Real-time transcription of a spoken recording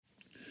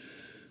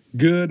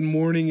Good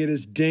morning. It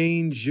is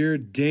Danger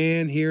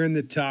Dan here in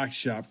the Talk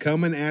Shop,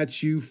 coming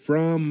at you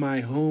from my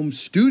home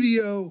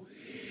studio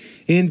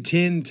in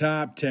Tin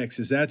Top,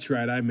 Texas. That's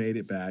right, I made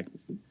it back.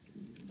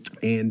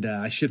 And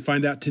I should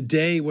find out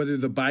today whether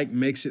the bike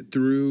makes it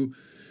through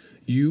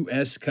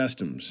U.S.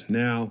 Customs.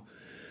 Now,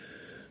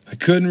 I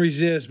couldn't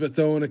resist but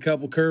throwing a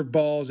couple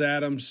curveballs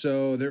at them,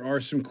 so there are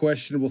some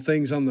questionable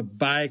things on the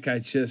bike. I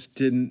just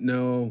didn't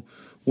know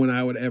when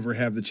I would ever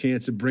have the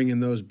chance of bringing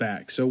those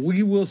back. So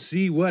we will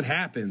see what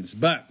happens.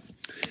 But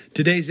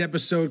today's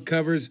episode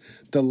covers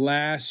the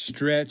last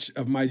stretch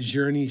of my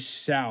journey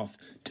south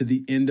to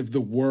the end of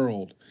the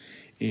world.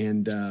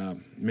 And,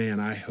 man,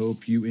 I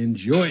hope you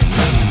enjoy it.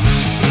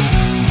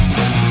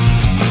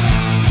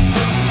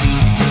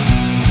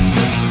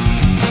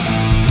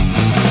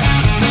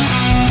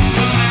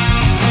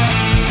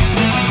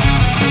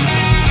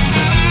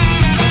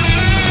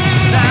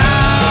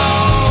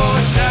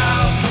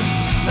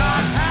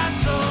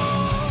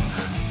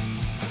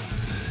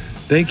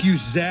 Thank you,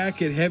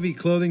 Zach at Heavy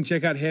Clothing.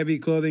 Check out Heavy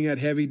Clothing at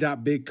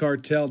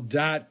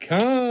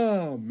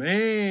heavy.bigcartel.com.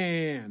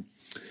 Man.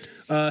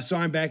 So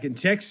I'm back in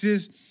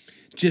Texas,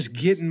 just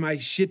getting my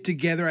shit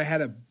together. I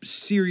had a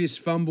serious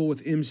fumble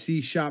with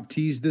MC Shop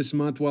Tees this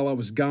month while I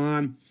was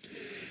gone.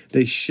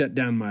 They shut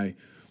down my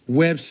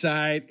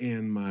website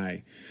and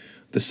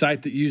the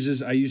site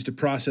that I use to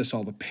process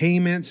all the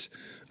payments.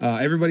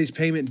 Everybody's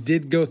payment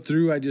did go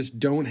through. I just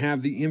don't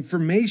have the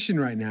information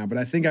right now, but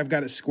I think I've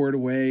got it squared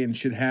away and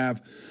should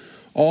have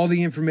all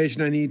the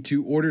information I need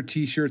to order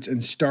t-shirts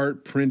and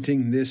start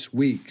printing this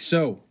week.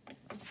 So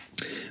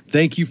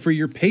thank you for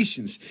your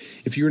patience.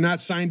 If you're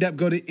not signed up,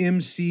 go to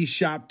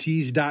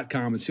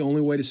mcshoptees.com. It's the only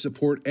way to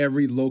support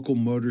every local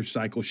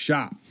motorcycle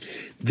shop.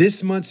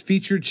 This month's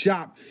featured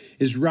shop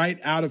is right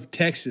out of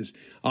Texas,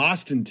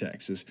 Austin,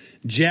 Texas.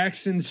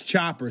 Jackson's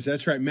Choppers.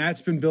 That's right.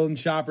 Matt's been building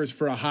choppers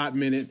for a hot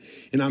minute,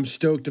 and I'm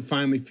stoked to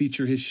finally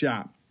feature his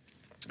shop.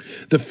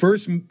 The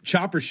first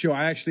chopper show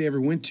I actually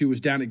ever went to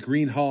was down at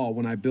Green Hall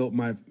when I built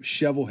my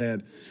shovel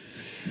head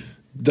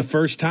the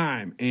first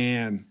time.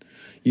 And,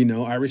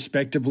 I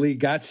respectively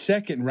got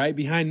second right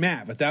behind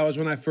Matt. But that was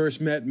when I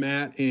first met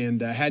Matt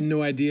and had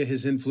no idea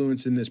his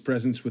influence and his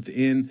presence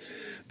within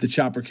the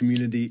chopper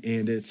community.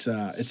 And it's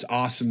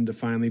awesome to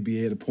finally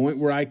be at a point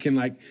where I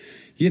can,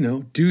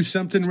 do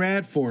something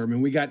rad for him.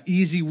 And we got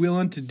Easy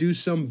willing to do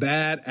some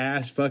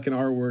badass fucking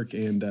artwork.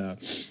 And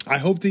I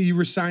hope that you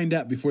were signed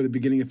up before the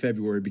beginning of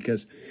February,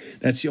 because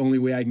that's the only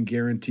way I can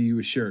guarantee you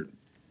a shirt.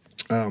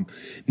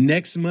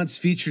 Next month's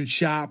featured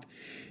shop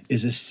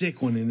is a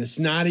sick one, and it's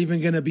not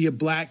even going to be a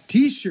black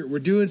t-shirt. We're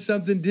doing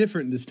something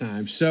different this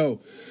time.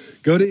 So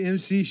go to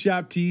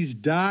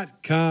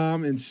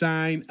mcshoptees.com and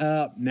sign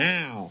up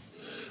now.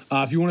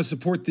 If you want to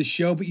support this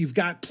show, but you've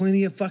got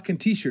plenty of fucking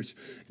t-shirts,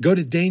 go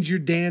to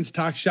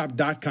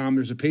DangerDansTalkShop.com.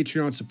 There's a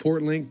Patreon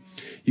support link.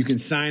 You can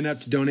sign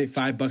up to donate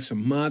 $5 a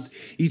month.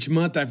 Each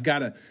month, I've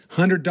got a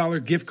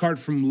 $100 gift card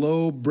from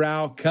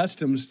Lowbrow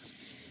Customs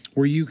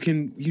where you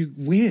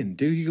win,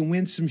 dude. You can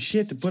win some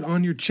shit to put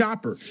on your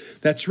chopper.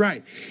 That's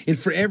right. And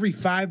for every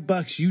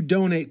 $5 you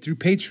donate through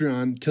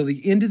Patreon till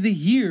the end of the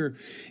year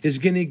is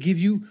going to give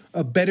you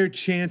a better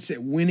chance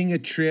at winning a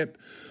trip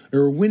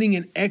or winning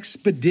an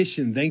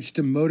expedition thanks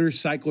to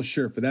Motorcycle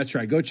Sherpa. That's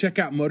right. Go check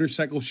out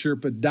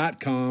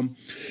motorcyclesherpa.com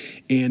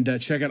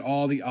and check out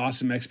all the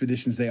awesome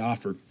expeditions they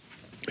offer.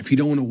 If you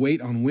don't want to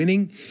wait on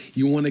winning,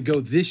 you want to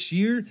go this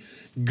year,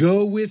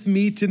 go with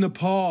me to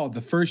Nepal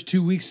the first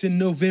 2 weeks in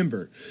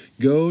November.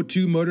 Go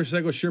to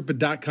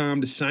motorcyclesherpa.com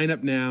to sign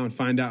up now and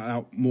find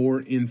out more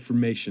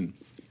information.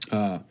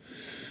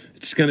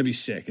 It's going to be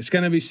sick. It's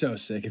going to be so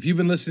sick. If you've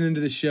been listening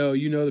to the show,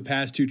 you know the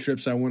past 2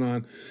 trips I went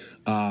on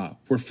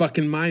were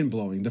fucking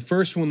mind-blowing. The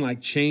first one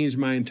changed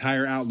my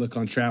entire outlook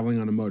on traveling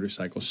on a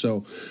motorcycle.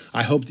 So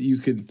I hope that you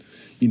could,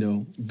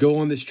 go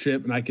on this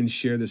trip and I can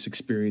share this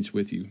experience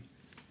with you.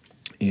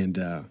 And,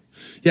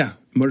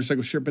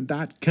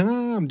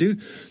 motorcyclesherpa.com,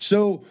 dude.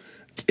 So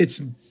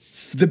it's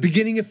the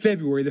beginning of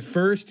February. The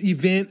first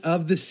event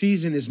of the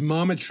season is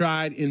Mama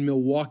Tried in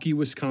Milwaukee,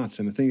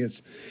 Wisconsin. I think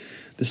it's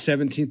the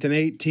 17th and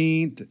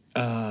 18th.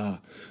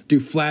 Do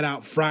Flat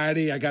Out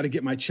Friday. I got to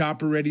get my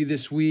chopper ready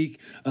this week.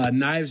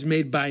 Knives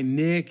Made by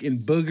Nick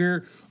and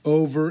Booger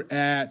over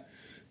at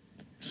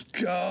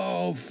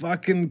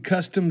fucking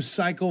Custom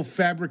Cycle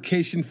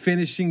Fabrication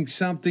Finishing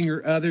something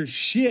or other.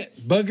 Shit,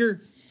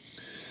 Booger.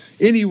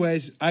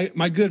 Anyways,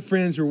 my good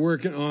friends were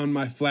working on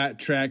my flat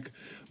track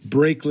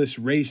brakeless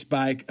race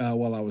bike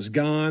while I was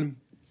gone.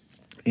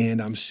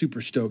 And I'm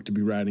super stoked to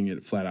be riding it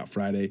at Flat Out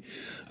Friday.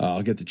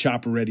 I'll get the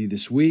chopper ready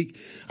this week.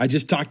 I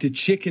just talked to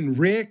Chicken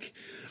Rick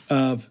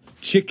of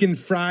Chicken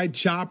Fried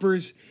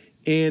Choppers.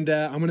 And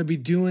I'm going to be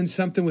doing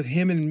something with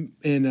him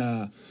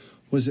and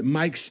was it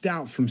Mike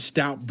Stout from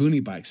Stout Boonie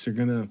Bikes. We're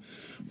going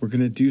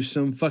to do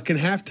some fucking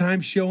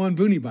halftime show on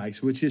Boonie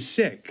Bikes, which is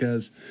sick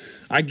because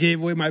I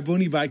gave away my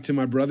Boonie Bike to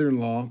my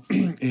brother-in-law,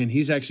 and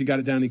he's actually got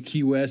it down in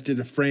Key West,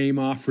 did a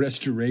frame-off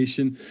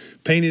restoration,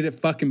 painted it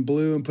fucking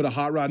blue and put a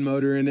hot rod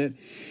motor in it,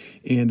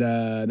 and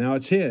now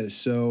it's his.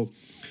 So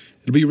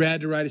It'll be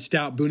rad to ride a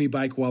stout boonie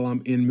bike while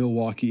I'm in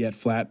Milwaukee at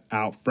Flat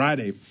Out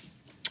Friday.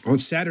 On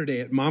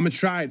Saturday at Mama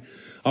Tried,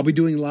 I'll be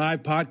doing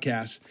live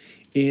podcasts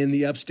in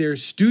the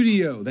upstairs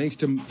studio. Thanks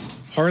to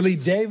Harley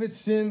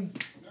Davidson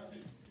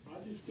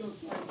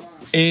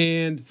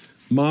and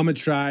Mama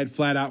Tried,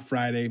 Flat Out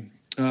Friday.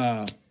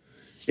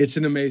 It's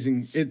an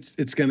amazing,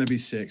 it's going to be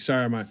sick.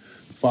 Sorry, my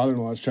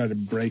father-in-law's trying to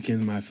break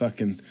in my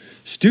fucking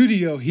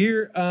studio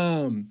here.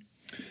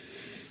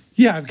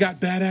 Yeah, I've got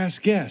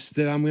badass guests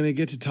that I'm going to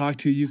get to talk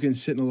to. You can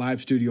sit in a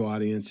live studio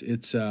audience.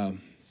 It's going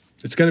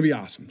to be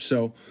awesome.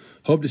 So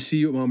hope to see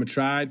you at Mama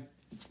Tried.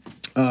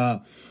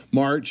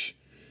 March,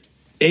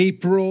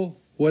 April.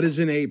 What is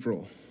in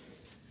April?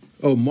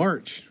 Oh,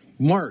 March.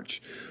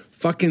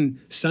 Fucking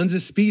Sons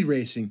of Speed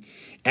Racing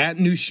at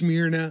New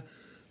Smyrna.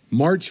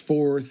 March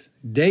 4th,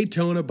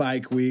 Daytona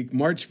Bike Week.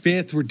 March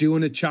 5th, we're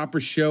doing a chopper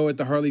show at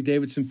the Harley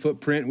Davidson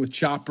Footprint with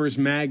Choppers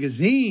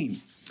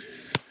Magazine.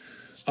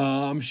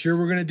 I'm sure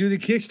we're going to do the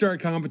Kickstart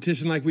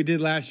competition like we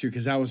did last year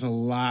because that was a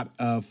lot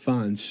of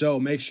fun. So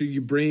make sure you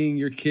bring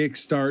your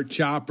Kickstart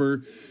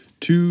chopper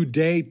to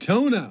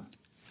Daytona.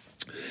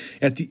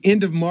 At the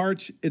end of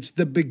March, it's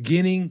the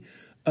beginning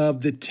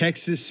of the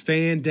Texas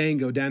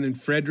Fandango down in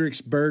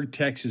Fredericksburg,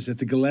 Texas at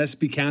the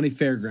Gillespie County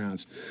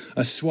Fairgrounds.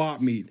 A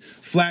swap meet,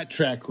 flat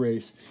track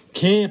race,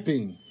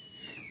 camping,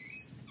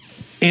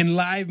 and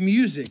live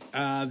music.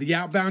 The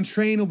Outbound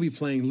Train will be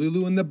playing.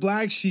 Lulu and the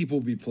Black Sheep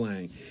will be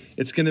playing.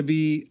 It's going to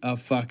be a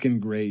fucking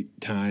great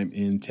time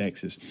in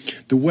Texas.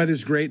 The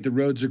weather's great. The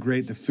roads are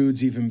great. The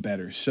food's even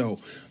better. So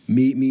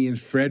meet me in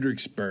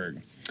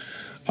Fredericksburg.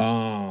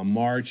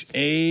 March,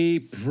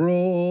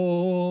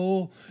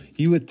 April.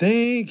 You would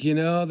think,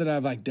 that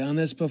I've done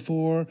this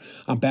before.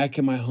 I'm back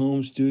in my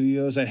home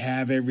studios. I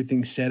have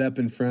everything set up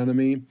in front of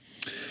me.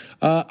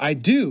 I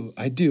do.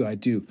 EDR,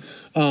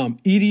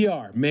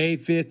 May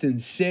 5th and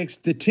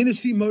 6th. The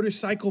Tennessee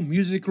Motorcycle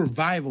Music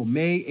Revival,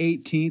 May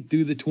 18th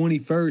through the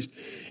 21st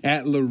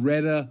at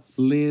Loretta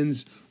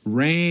Lynn's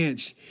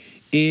Ranch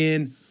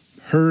in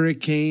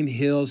Hurricane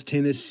Hills,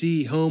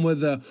 Tennessee, home of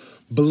the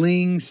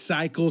Bling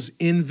Cycles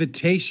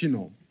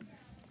Invitational.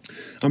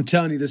 I'm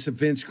telling you, this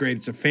event's great.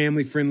 It's a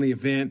family-friendly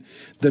event.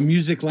 The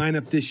music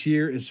lineup this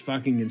year is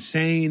fucking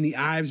insane. The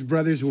Ives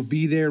brothers will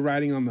be there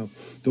riding on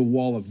the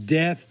Wall of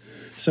Death.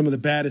 Some of the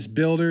baddest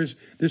builders.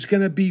 There's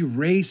going to be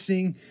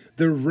racing.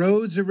 The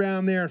roads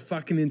around there are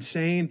fucking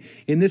insane.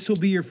 And this will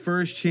be your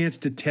first chance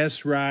to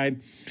test ride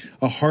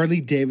a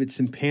Harley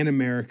Davidson Pan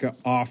America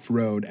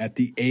off-road at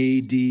the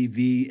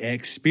ADV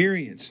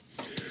Experience.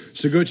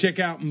 So go check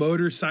out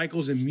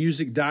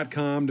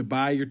motorcyclesandmusic.com to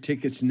buy your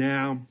tickets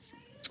now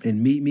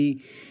and meet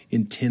me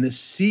in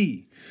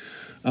Tennessee.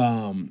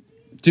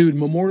 Dude,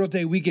 Memorial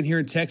Day weekend here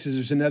in Texas,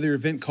 there's another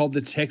event called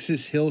the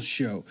Texas Hill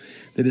Show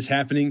that is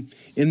happening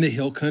in the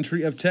hill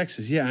country of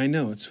Texas. Yeah, I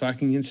know. It's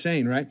fucking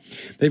insane, right?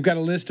 They've got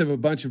a list of a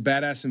bunch of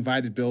badass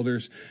invited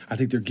builders. I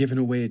think they're giving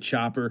away a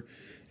chopper.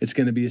 It's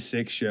going to be a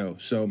sick show.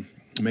 So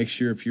make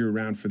sure if you're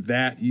around for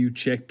that, you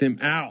check them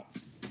out.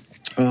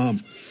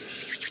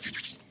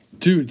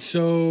 Dude,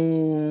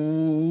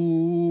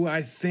 so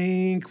I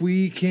think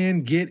we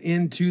can get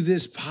into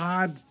this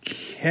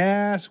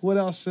podcast. What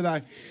else did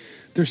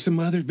There's some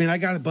other, man, I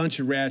got a bunch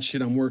of rad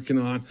shit I'm working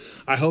on.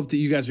 I hope that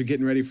you guys are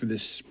getting ready for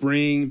this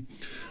spring.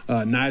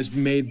 Knives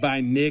Made by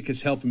Nick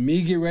is helping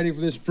me get ready for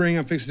this spring.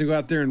 I'm fixing to go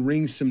out there and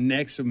wring some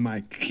necks of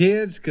my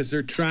kids because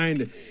they're trying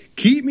to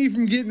keep me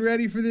from getting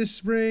ready for this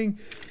spring.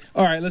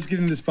 All right, let's get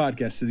into this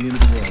podcast to the end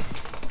of the world.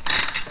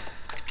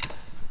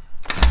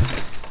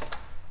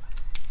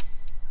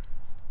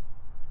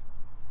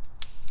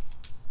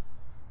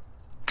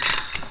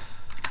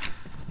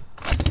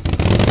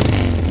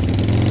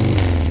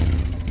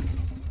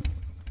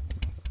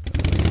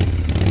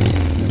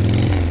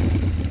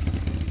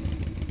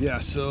 Yeah,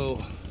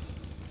 so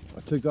I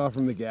took off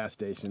from the gas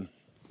station,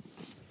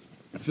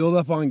 filled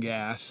up on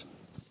gas,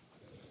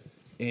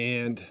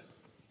 and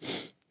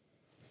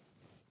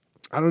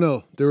I don't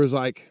know, there was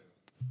I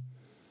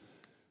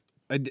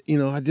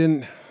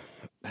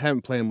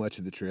haven't planned much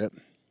of the trip,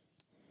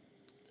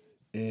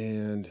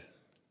 and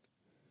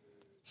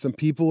some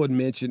people had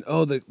mentioned,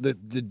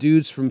 the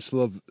dudes from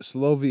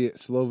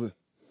Slovenia,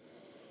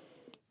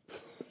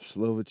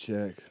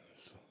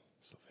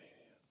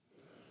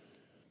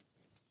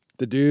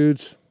 The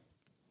dudes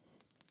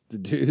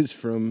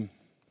from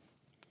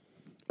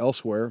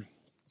elsewhere.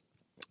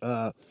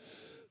 I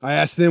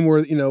asked them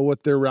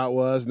what their route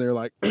was, and they're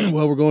like,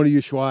 well, we're going to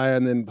Ushuaia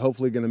and then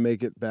hopefully going to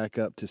make it back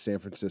up to San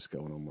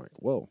Francisco. And I'm like,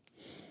 whoa.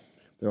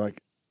 They're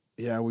like,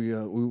 yeah, we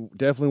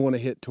definitely want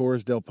to hit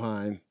Torres del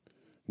Paine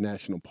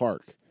National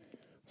Park. I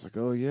was like,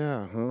 oh,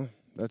 yeah, huh?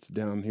 That's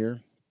down here.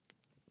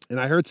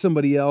 And I heard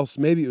somebody else,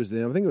 maybe it was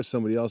them, I think it was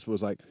somebody else, but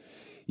was like,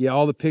 yeah,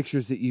 all the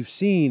pictures that you've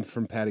seen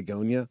from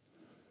Patagonia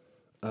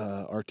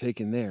are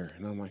taken there.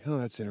 And I'm like, oh,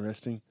 that's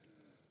interesting.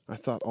 I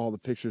thought all the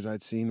pictures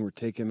I'd seen were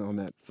taken on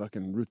that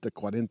fucking Ruta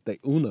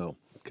 41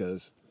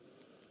 because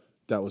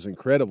that was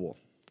incredible.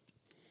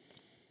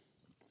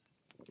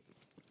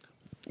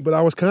 But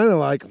I was kind of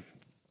like,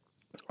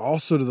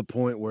 also to the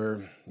point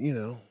where,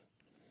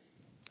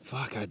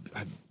 fuck,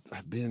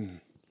 I've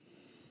been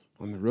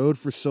on the road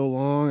for so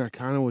long. I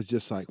kind of was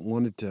just like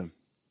wanted to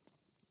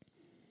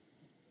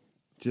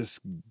just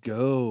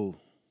go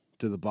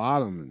to the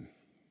bottom and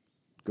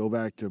go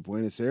back to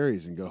Buenos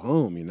Aires and go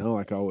home, you know,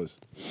 like I was,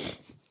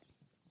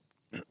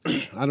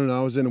 I don't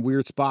know, I was in a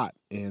weird spot.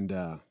 And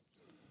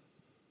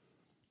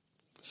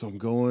so I'm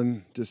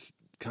going, just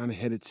kind of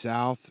headed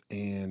south,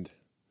 and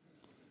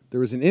there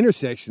was an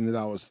intersection that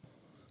I was,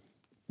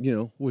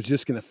 was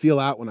just going to feel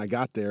out when I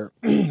got there.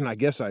 And I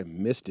guess I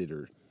missed it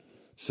or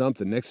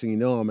something. Next thing you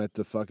know, I'm at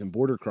the fucking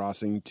border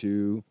crossing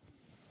to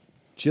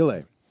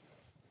Chile.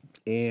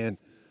 And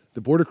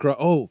the border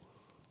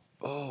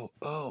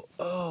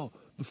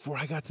before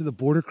I got to the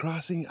border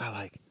crossing,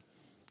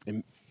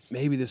 and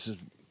maybe this is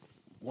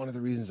one of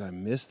the reasons I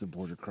missed the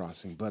border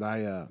crossing, but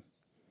I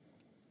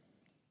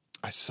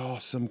saw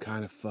some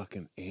kind of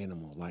fucking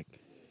animal.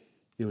 Like,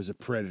 it was a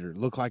predator. It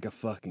looked like a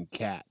fucking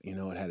cat. It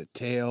had a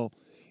tail.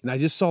 And I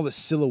just saw the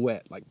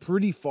silhouette, like,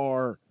 pretty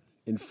far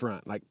in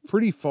front, like,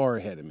 pretty far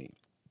ahead of me.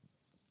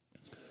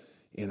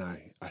 And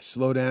I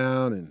slowed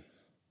down and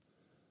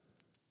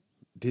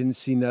didn't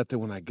see nothing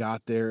when I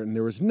got there. And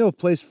there was no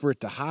place for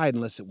it to hide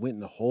unless it went in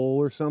the hole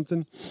or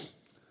something.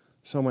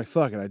 So I'm like,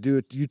 fuck it. I do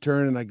a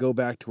U-turn and I go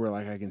back to where,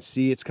 like, I can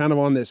see. It's kind of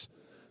on the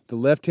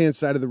left-hand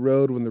side of the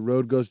road when the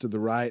road goes to the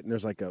right, and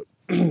there's like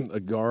a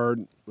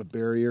guard, a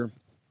barrier.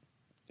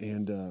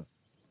 And,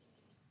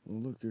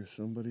 look, there's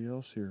somebody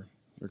else here.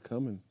 They're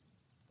coming.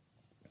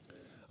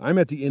 I'm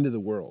at the end of the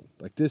world.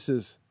 Like, this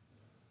is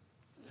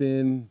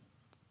Fin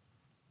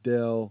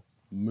del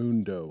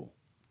Mundo.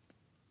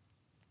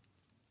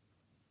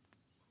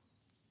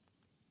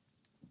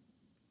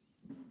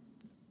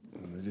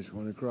 And I just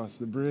went across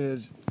the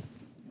bridge.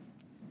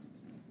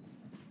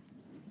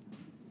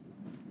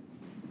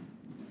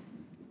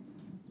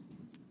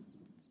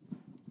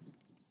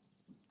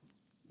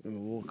 In a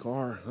little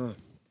car, huh?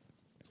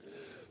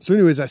 So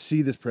anyways, I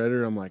see this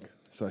predator. I'm like,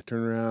 so I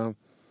turn around,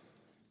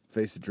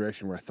 face the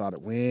direction where I thought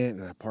it went,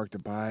 and I parked the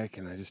bike,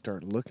 and I just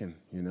started looking,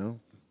 And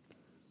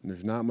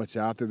there's not much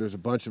out there. There's a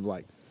bunch of,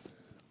 like,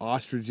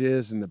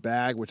 ostriches in the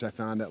bag, which I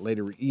found out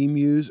later were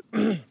emus,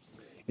 and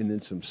then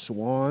some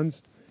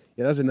swans.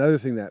 Yeah, that's another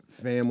thing that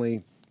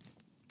family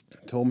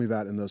told me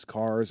about in those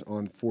cars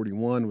on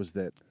 41 was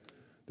that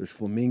there's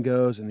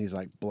flamingos and these,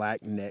 like,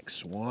 black-necked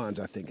swans,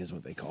 I think is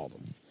what they call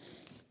them.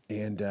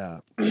 And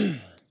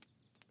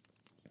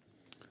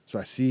so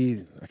I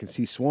can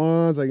see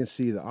swans, I can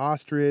see the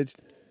ostrich,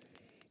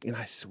 and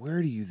I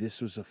swear to you,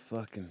 this was a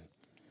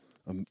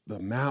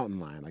mountain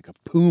lion, like a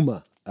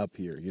puma up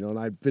here, and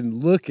I've been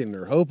looking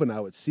or hoping I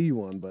would see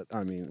one, but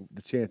I mean,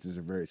 the chances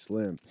are very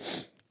slim.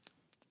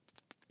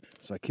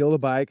 So I kill the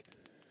bike.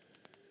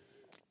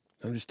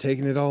 I'm just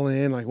taking it all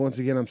in. Like, once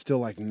again, I'm still,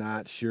 like,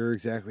 not sure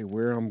exactly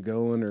where I'm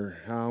going or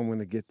how I'm going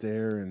to get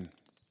there. And,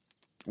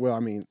 well, I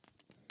mean,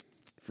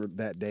 for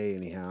that day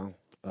anyhow.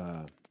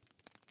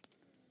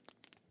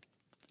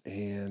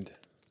 And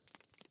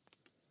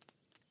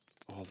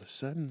all of a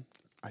sudden,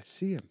 I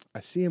see him.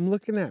 I see him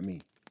looking at me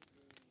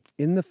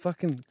in the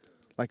fucking,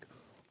 like,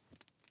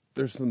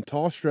 there's some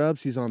tall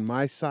shrubs. He's on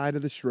my side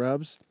of the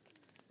shrubs,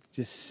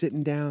 just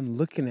sitting down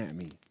looking at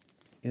me.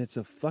 And it's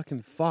a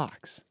fucking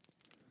fox.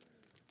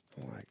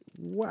 I'm like,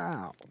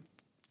 wow.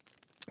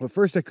 Well, at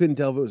first I couldn't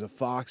tell if it was a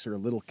fox or a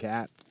little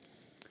cat.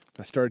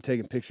 I started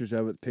taking pictures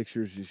of it.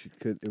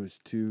 It was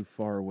too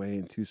far away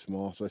and too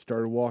small. So I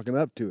started walking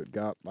up to it,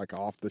 got, like,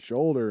 off the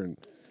shoulder and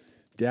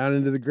down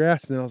into the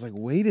grass. And then I was like,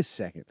 wait a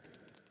second.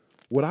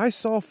 What I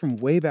saw from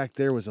way back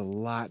there was a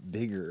lot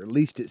bigger. At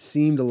least it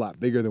seemed a lot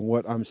bigger than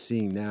what I'm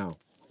seeing now.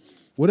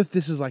 What if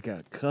this is like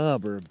a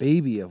cub or a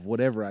baby of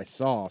whatever I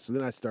saw? So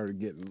then I started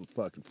getting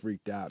fucking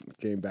freaked out and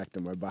came back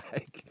to my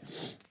bike.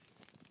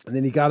 And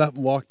then he got up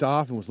and walked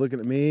off and was looking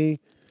at me,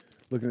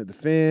 looking at the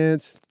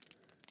fence.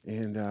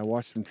 And I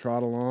watched him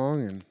trot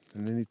along, and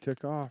then he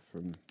took off.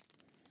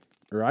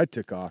 Or I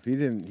took off. He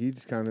didn't. He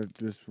just kind of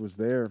just was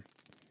there.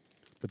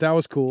 But that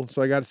was cool.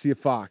 So I got to see a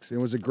fox. It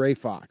was a gray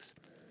fox.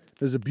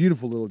 It was a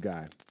beautiful little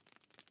guy.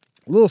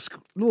 A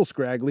little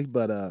scraggly,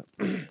 but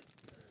it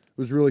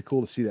was really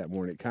cool to see that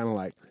morning. It kind of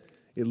like,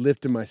 it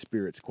lifted my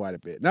spirits quite a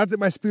bit. Not that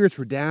my spirits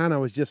were down. I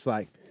was just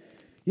like,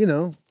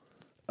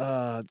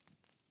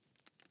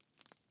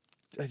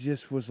 I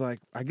just was like,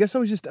 I guess I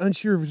was just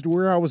unsure as to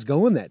where I was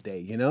going that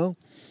day,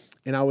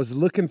 And I was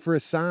looking for a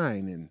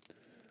sign, and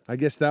I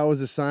guess that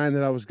was a sign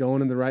that I was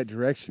going in the right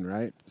direction,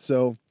 right?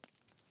 So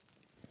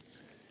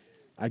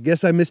I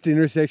guess I missed the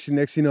intersection.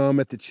 Next thing you know,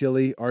 I'm at the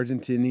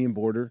Chile-Argentinian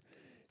border,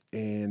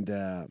 and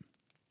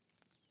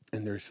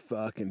there's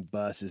fucking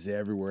buses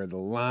everywhere. The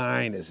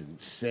line is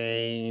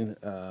insane.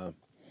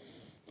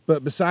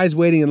 But besides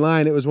waiting in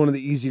line, it was one of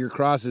the easier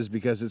crosses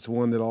because it's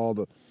one that all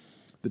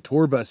the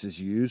tour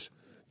buses use,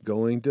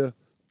 going to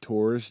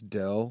Torres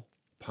del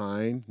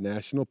Paine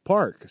National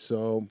Park.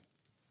 So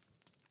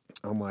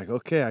I'm like,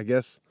 okay, I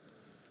guess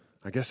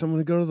I'm going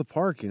to go to the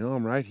park.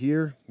 I'm right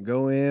here.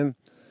 Go in,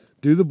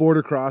 do the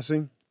border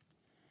crossing.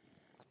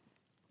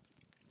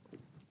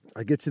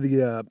 I get to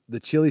the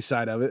Chile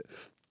side of it,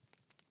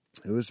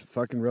 It was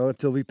fucking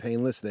relatively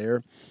painless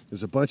there.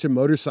 There's a bunch of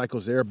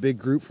motorcycles there, a big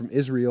group from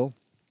Israel.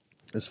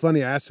 It's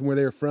funny, I asked them where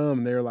they were from,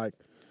 and they were like,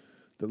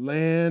 the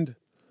land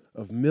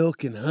of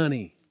milk and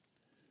honey.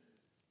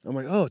 I'm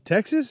like, oh,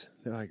 Texas?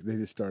 They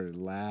just started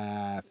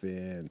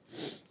laughing.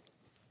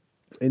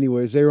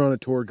 Anyways, they were on a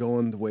tour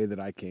going the way that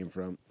I came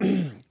from.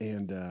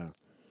 And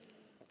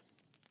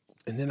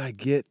then I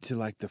get to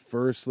like the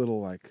first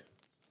little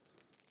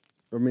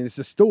it's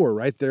a store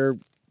right there.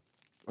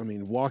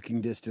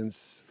 Walking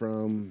distance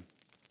from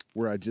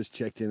where I just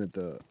checked in at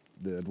the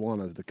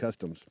aduanas, the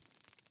customs.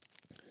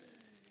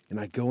 And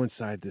I go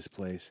inside this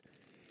place,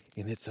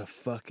 and it's a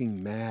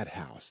fucking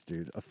madhouse,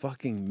 dude. A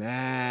fucking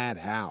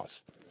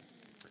madhouse.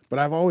 But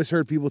I've always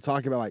heard people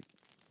talk about like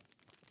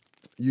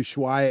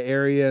Ushuaia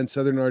area in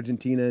southern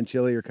Argentina and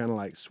Chile are kind of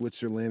like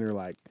Switzerland or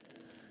like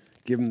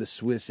give them the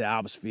Swiss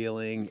Alps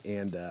feeling.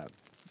 And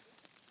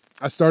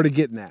I started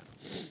getting that.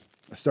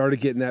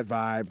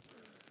 Vibe.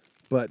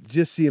 But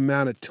just the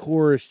amount of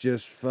tourists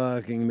just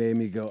fucking made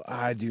me go,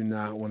 I do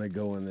not want to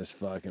go in this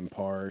fucking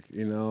park.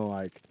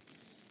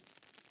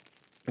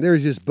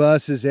 There's just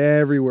buses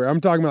everywhere.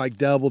 I'm talking about like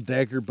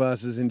double-decker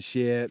buses and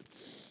shit.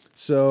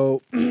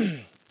 So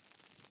there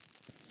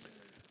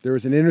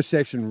was an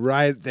intersection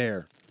right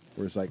there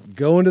where it's like,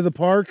 go into the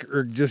park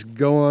or just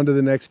go on to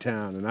the next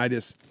town. And I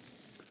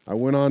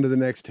went on to the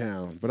next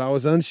town. But I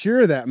was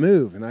unsure of that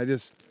move. And I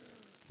just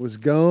was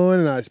going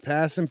and I was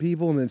passing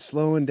people and then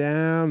slowing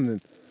down and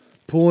then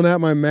pulling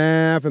out my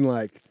map and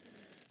like,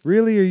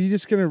 really, are you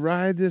just going to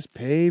ride this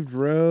paved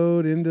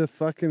road into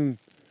fucking,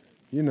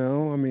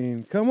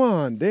 come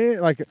on, damn.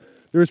 Like,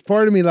 there was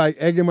part of me like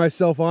egging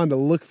myself on to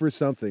look for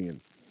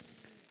something.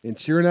 And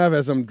sure enough,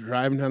 as I'm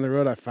driving down the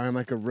road, I find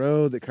like a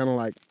road that kind of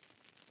like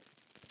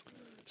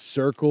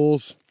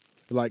circles,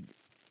 like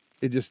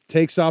it just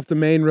takes off the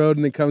main road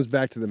and then comes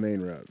back to the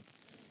main road.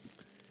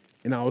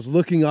 And I was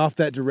looking off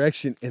that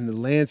direction and the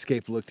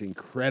landscape looked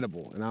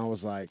incredible. And I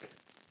was like,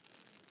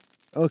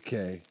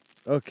 okay,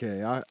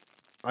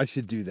 I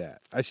should do that.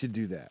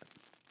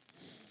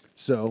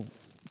 So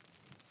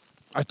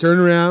I turn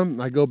around,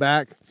 I go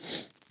back,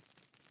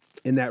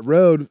 and that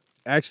road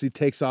actually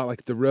takes off,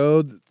 like the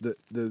road,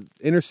 the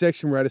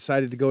intersection where I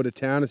decided to go to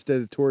town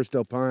instead of Torres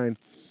del Paine.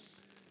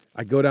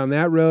 I go down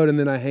that road and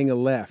then I hang a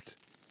left.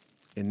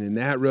 And then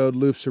that road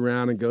loops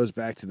around and goes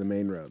back to the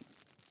main road.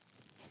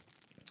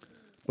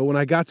 But when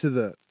I got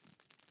to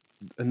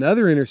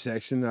another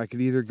intersection, I could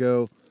either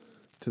go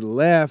to the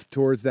left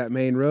towards that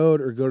main road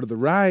or go to the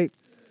right.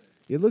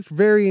 It looked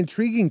very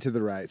intriguing to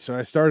the right. So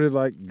I started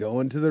like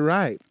going to the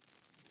right.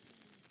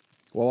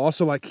 While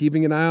also like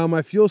keeping an eye on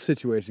my fuel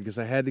situation because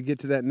I had to get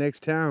to that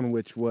next town,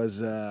 which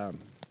was,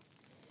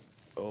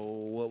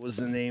 what was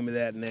the name of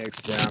that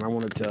next town? I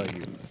want to tell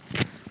you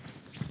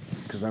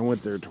because I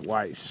went there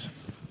twice.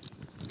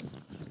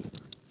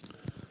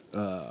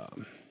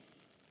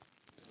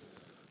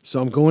 So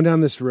I'm going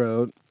down this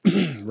road,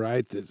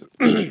 right?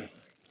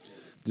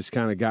 Just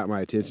kind of got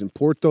my attention.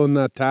 Puerto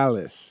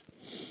Natales.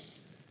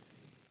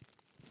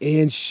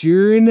 And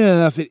sure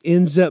enough, it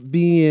ends up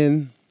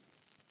being,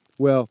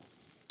 well,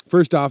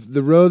 first off,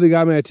 the road that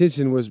got my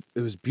attention was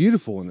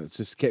beautiful, and it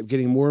just kept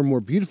getting more and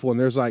more beautiful. And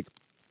there's like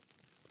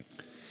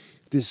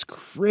this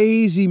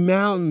crazy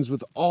mountains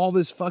with all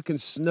this fucking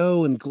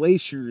snow and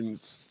glacier and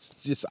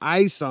just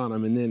ice on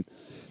them, and then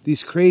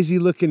these crazy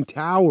looking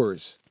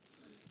towers,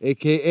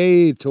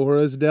 aka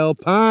Torres del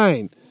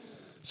Paine.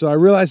 So I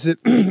realized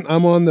that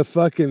I'm on the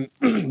fucking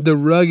the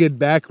rugged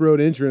back road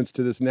entrance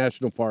to this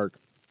national park,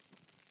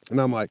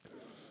 and I'm like,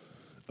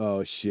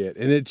 oh shit!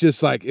 And it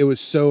just like it was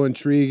so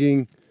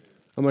intriguing.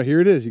 I'm like, here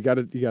it is. You got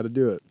to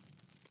do it.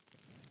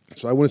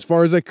 So I went as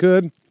far as I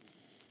could.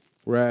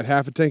 We're at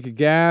half a tank of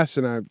gas,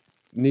 and I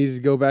needed to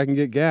go back and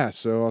get gas.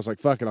 So I was like,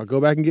 fuck it. I'll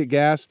go back and get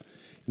gas,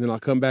 and then I'll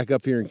come back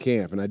up here and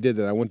camp. And I did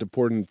that. I went to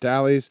Puerto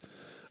Natales.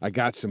 I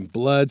got some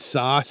blood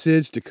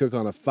sausage to cook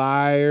on a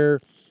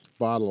fire,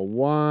 bottle of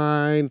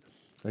wine.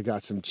 I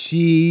got some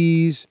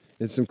cheese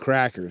and some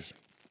crackers.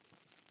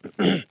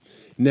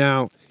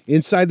 Now,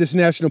 inside this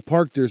national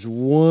park, there's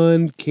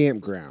one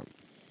campground.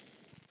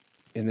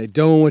 And they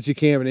don't want you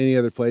camping any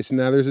other place. And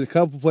now there's a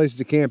couple places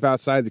to camp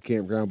outside the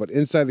campground, but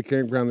inside the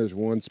campground there's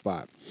one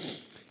spot.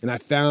 And I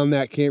found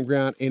that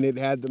campground, and it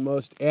had the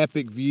most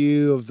epic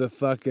view of the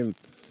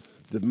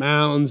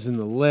mountains and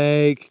the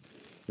lake.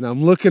 And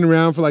I'm looking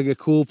around for like a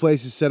cool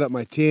place to set up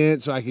my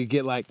tent so I could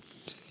get like,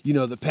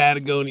 the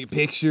Patagonia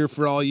picture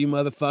for all you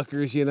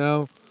motherfuckers,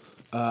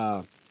 And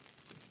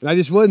I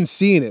just wasn't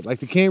seeing it.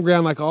 Like the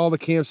campground, like all the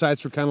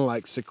campsites were kind of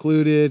like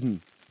secluded and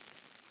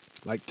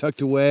like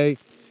tucked away.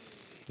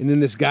 And then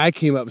this guy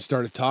came up and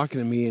started talking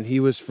to me, and he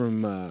was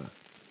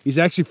he's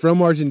actually from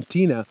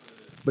Argentina,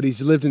 but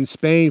he's lived in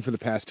Spain for the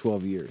past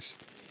 12 years.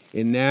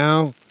 And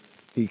now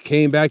he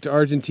came back to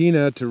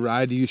Argentina to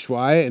ride to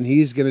Ushuaia, and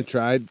he's going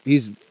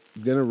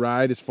to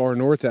ride as far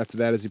north after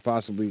that as he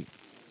possibly,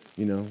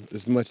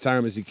 as much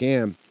time as he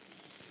can. And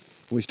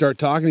we start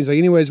talking. He's like,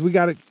 anyways, we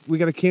got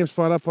a camp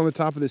spot up on the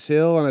top of this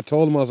hill. And I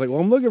told him, I was like, well,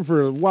 I'm looking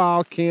for a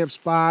wild camp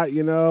spot,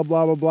 blah,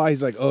 blah, blah.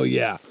 He's like, oh,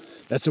 yeah.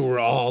 That's what we're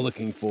all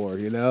looking for,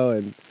 you know?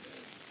 And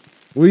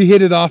we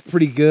hit it off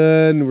pretty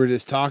good, and we're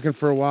just talking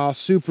for a while.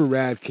 Super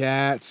rad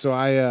cat. So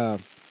I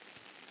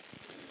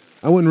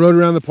went and rode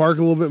around the park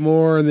a little bit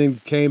more, and then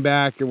came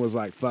back and was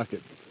like, fuck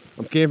it.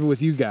 I'm camping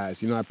with you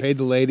guys. You know, I paid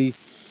the lady,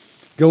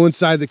 go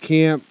inside the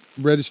camp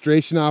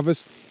registration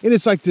office, and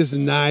it's like this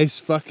nice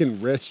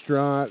fucking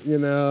restaurant, you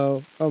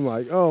know. I'm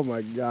like, oh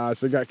my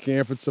gosh, they got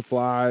camping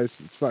supplies.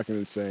 It's fucking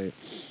insane.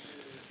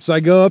 So I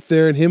go up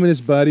there, and him and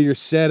his buddy are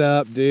set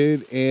up,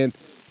 dude, and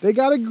they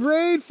got a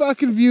great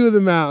fucking view of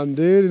the mountain,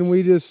 dude. And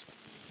we just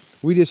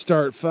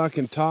start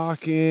fucking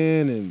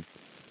talking, and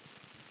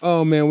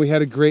oh man, we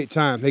had a great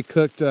time. They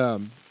cooked.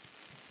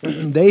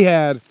 They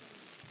had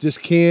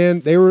just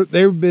canned.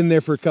 They've been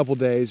there for a couple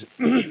days,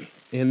 and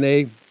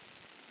they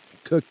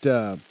cooked.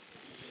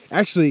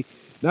 Actually,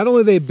 not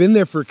only they've been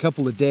there for a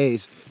couple of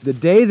days. The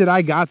day that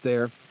I got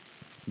there,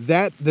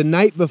 the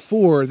night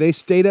before, they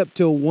stayed up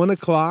till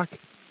 1:00.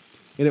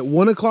 And at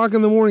 1:00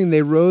 in the morning,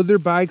 they rode their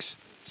bikes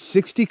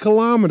 60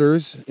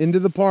 kilometers into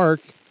the park,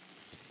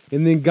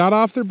 and then got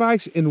off their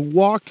bikes and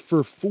walked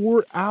for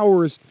 4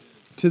 hours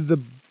to the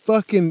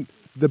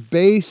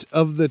base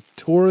of the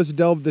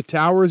the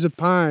Towers of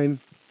Pine,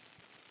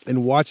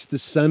 and watched the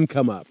sun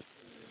come up.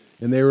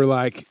 And they were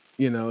like,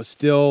 you know,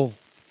 still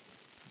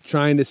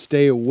trying to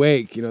stay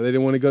awake. You know, they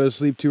didn't want to go to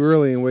sleep too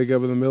early and wake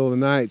up in the middle of the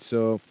night.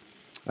 So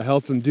I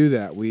helped them do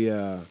that. We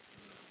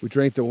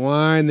drank the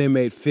wine. They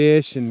made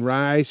fish and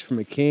rice from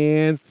a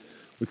can.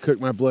 We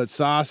cooked my blood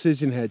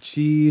sausage and had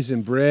cheese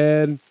and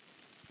bread.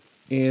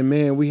 And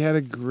man, we had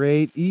a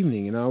great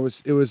evening. And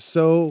it was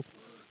so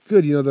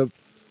good. You know,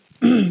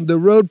 the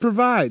road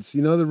provides.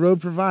 You know, the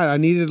road provides. I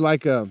needed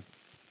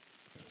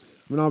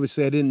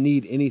obviously I didn't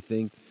need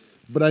anything,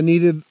 but I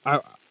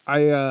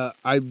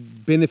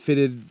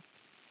benefited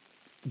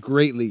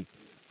greatly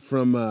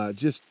from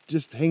just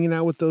hanging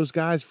out with those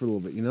guys for a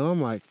little bit. You know,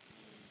 I'm like,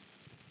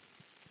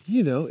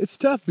 you know, it's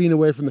tough being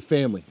away from the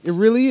family. It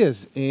really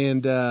is.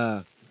 And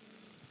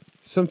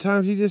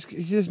sometimes you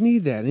just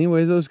need that.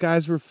 Anyway, those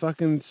guys were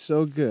fucking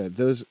so good.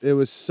 It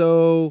was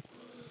so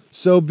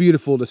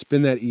beautiful to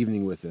spend that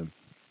evening with them.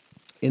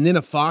 And then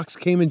a fox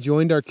came and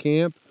joined our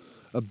camp.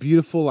 A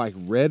beautiful, like,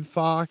 red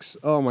fox.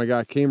 Oh my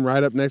God, came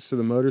right up next to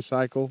the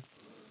motorcycle.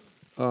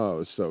 Oh, it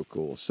was so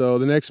cool. So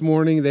the next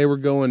morning they were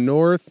going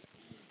north.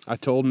 I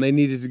told them they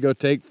needed to go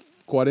take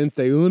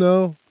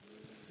 41.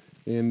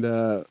 And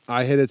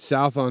I headed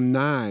south on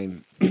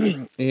 9.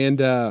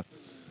 And I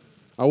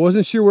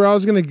wasn't sure where I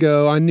was going to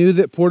go. I knew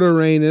that Puerto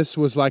Arenas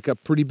was like a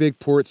pretty big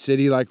port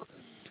city. Like,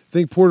 I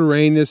think Puerto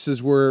Arenas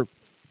is where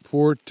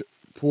Puerto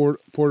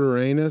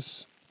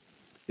Arenas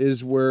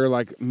is where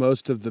like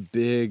most of the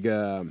big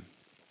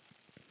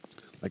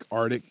like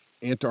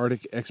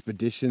Antarctic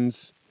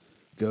expeditions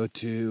go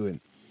to.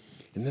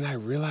 And then I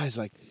realized,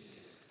 like,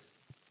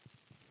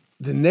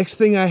 the next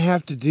thing I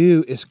have to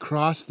do is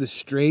cross the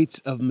Straits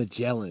of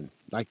Magellan.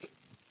 Like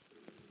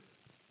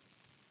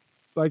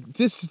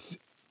this,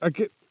 I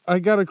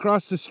got to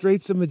cross the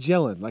Straits of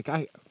Magellan. Like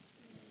I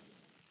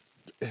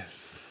got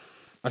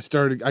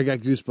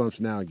goosebumps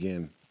now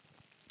again.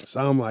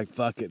 So I'm like,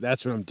 fuck it,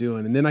 that's what I'm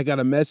doing. And then I got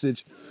a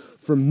message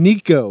from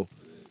Nico,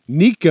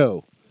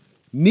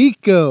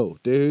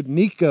 dude,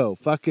 Nico,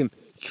 fucking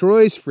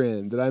Troy's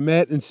friend that I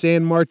met in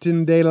San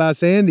Martin de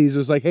los Andes,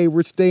 was like, hey,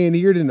 we're staying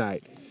here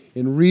tonight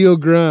in Rio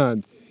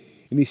Grande.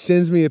 And he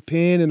sends me a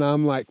pin, and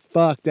I'm like,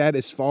 fuck, that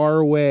is far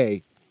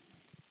away.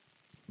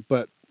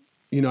 But,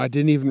 you know, I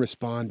didn't even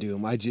respond to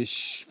him. I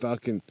just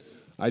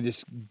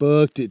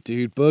booked it,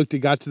 dude. Booked it,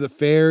 got to the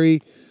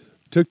ferry,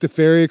 took the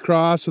ferry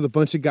across with a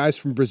bunch of guys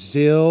from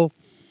Brazil.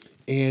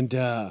 And,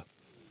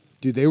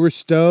 dude, they were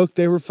stoked.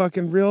 They were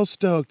fucking real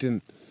stoked.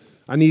 And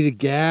I needed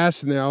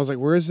gas, and I was like,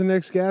 where's the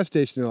next gas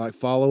station? They're like,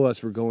 follow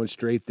us. We're going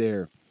straight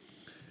there.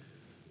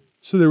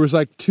 So there was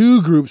like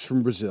 2 groups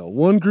from Brazil.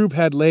 One group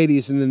had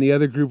ladies, and then the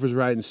other group was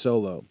riding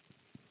solo.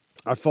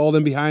 I followed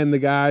in behind the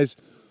guys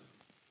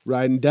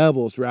riding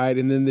doubles, right?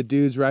 And then the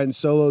dudes riding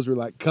solos were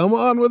like, come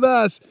on with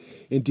us.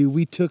 And dude,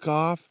 we took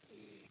off,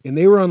 and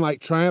they were on like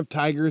Triumph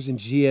Tigers and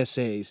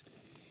GSAs.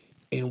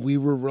 And we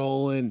were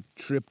rolling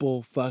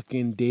triple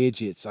fucking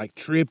digits, like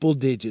triple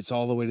digits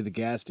all the way to the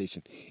gas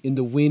station. And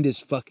the wind is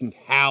fucking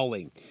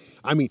howling.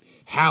 I mean,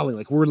 howling.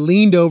 Like, we're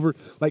leaned over,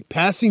 like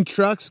passing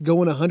trucks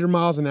going 100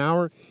 miles an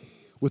hour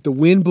with the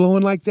wind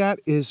blowing like that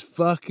is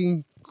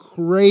fucking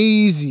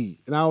crazy.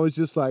 And I was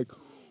just like,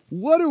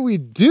 what are we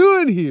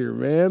doing here,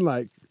 man?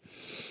 Like,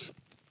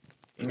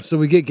 so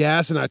we get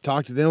gas, and I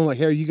talk to them like,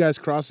 hey, are you guys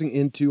crossing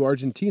into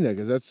Argentina?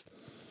 Because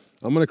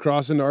I'm going to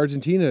cross into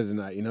Argentina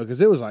tonight, you know,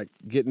 because it was like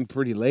getting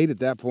pretty late at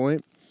that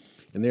point.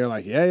 And they were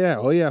like,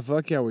 yeah,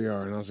 fuck yeah, we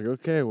are. And I was like,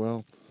 okay,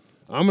 well,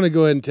 I'm going to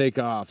go ahead and take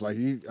off. Like,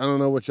 I don't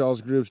know what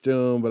y'all's group's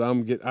doing, but I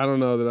don't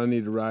know that I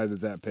need to ride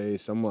at that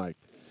pace. I'm like,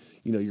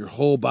 you know, your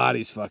whole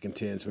body's fucking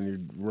tense when you're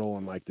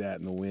rolling like that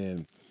in the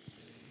wind.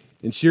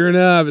 And sure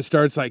enough, it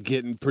starts like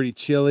getting pretty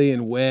chilly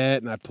and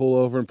wet, and I pull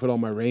over and put all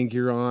my rain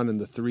gear on, and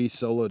the 3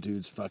 solo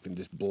dudes fucking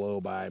just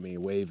blow by me,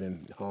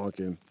 waving,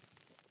 honking.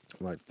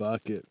 I'm like,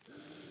 fuck it.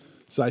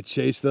 So I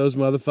chased those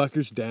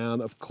motherfuckers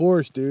down. Of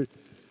course, dude.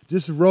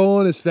 Just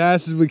rolling as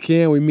fast as we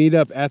can. We meet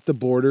up at the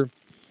border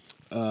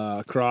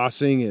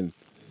crossing, and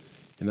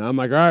I'm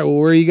like, all right, well,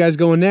 where are you guys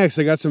going next?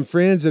 I got some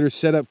friends that are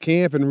set up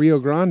camp in Rio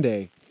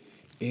Grande.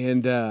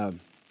 And they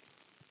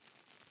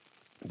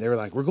were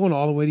like, we're going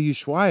all the way to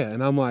Ushuaia.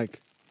 And I'm like,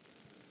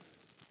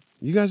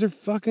 you guys are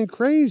fucking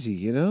crazy,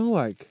 you know?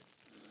 Like,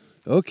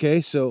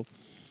 okay, so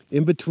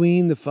in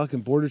between the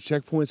fucking border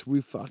checkpoints,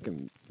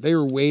 they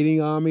were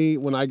waiting on me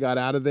when I got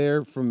out of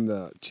there from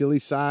the Chile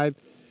side.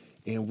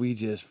 And we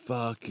just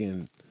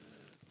fucking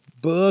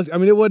booked. I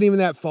mean, it wasn't even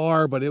that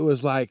far, but it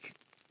was like,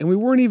 and we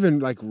weren't even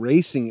like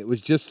racing. It was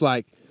just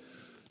like,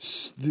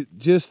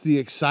 just the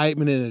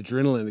excitement and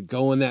adrenaline of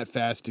going that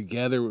fast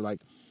together. We're like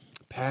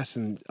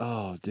passing.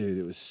 Oh, dude,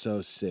 it was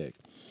so sick.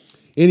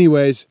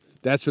 Anyways,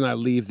 that's when I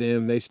leave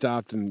them. They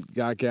stopped and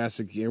got gas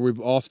again. We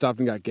all stopped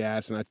and got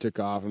gas, and I took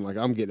off. I'm like,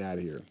 I'm getting out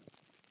of here.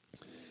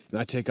 And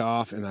I take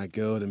off, and I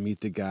go to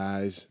meet the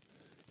guys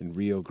in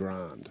Rio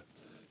Grande.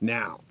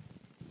 Now,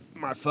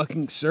 my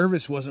fucking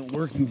service wasn't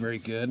working very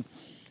good,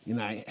 and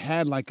I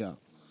had like a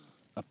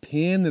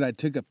pin that I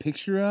took a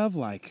picture of,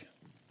 like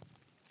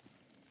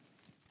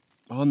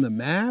on the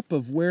map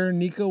of where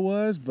Nico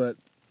was, but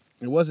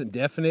it wasn't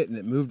definite, and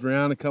it moved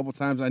around a couple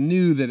times. I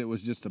knew that it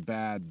was just a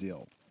bad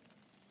deal.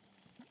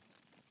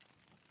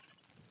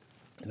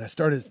 And I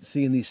started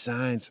seeing these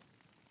signs,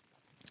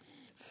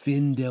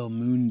 Fin del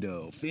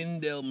Mundo.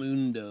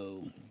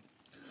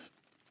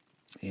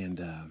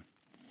 And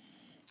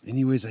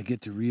anyways, I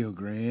get to Rio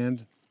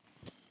Grande,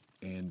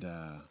 and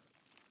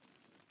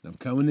I'm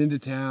coming into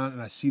town,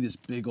 and I see this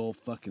big old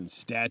fucking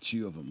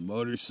statue of a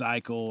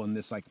motorcycle and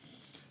this like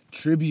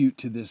tribute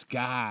to this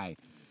guy,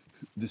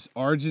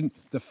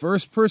 the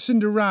first person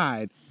to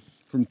ride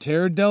from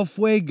Terra del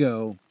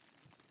Fuego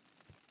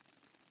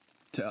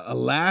to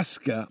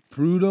Alaska,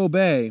 Prudhoe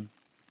Bay,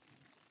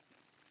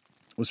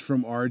 was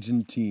from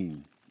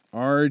Argentina.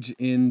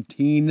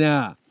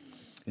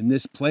 And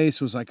this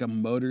place was like a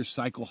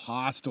motorcycle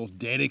hostel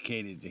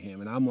dedicated to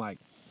him. And I'm like,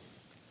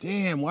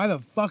 damn, why the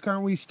fuck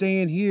aren't we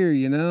staying here,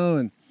 you know?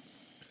 And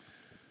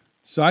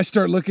so I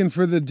start looking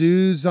for the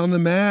dudes on the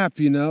map,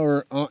 you know,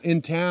 or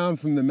in town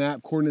from the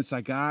map coordinates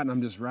I got, and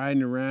I'm just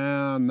riding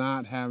around,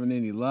 not having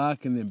any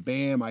luck, and then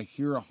bam, I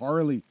hear a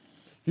Harley.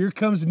 Here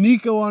comes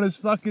Nico on his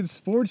fucking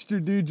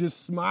Sportster, dude,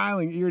 just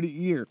smiling ear to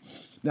ear.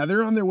 Now,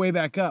 they're on their way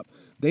back up.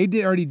 They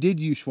already did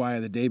Ushuaia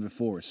the day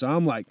before, so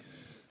I'm like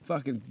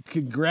fucking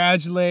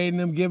congratulating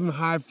him, giving him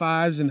high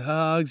fives and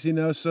hugs, you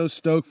know, so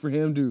stoked for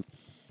him to,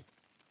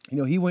 you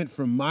know, he went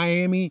from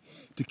Miami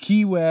to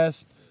Key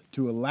West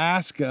to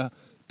Alaska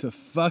to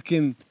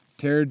fucking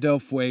Terra del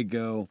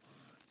Fuego,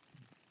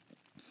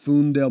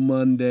 Fin del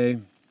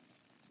Mundo.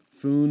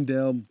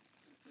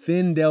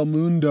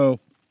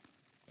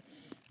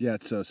 Yeah,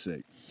 it's so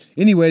sick.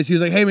 Anyways, he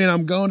was like, hey man,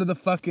 I'm going to the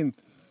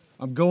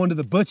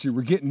butcher.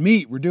 We're getting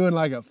meat. We're doing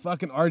like a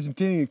fucking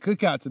Argentinian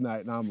cookout tonight.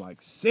 And I'm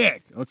like,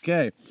 sick.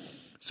 Okay.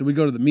 So we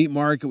go to the meat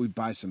market. We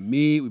buy some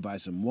meat. We buy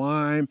some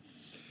wine.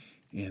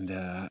 And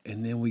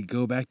then we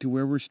go back to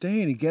where we're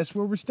staying. And guess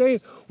where we're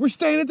staying? We're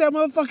staying at that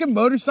motherfucking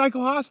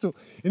motorcycle hostel.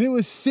 And it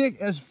was sick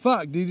as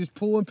fuck, dude. Just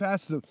pulling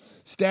past the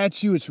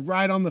statue. It's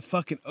right on the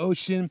fucking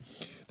ocean.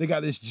 They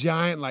got this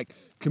giant, like,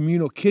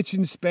 communal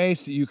kitchen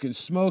space that you can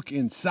smoke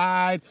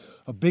inside.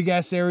 A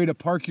big-ass area to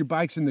park your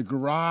bikes in the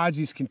garage.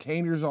 These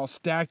containers all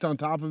stacked on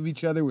top of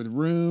each other with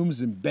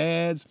rooms and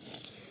beds.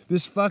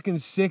 This fucking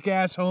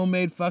sick-ass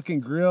homemade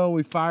fucking grill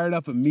we fired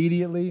up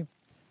immediately.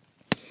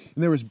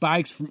 And there was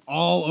bikes from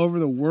all over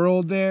the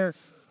world there.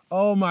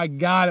 Oh my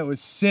God, it was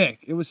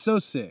sick. It was so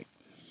sick.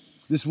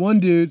 This one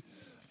dude,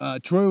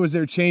 Troy was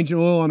there changing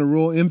oil on a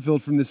Royal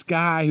Enfield from this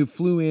guy who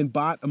flew in,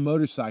 bought a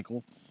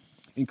motorcycle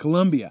in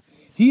Colombia.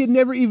 He had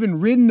never even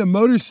ridden a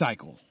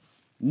motorcycle.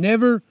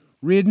 Never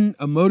ridden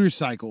a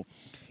motorcycle.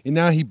 And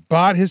now he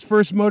bought his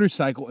first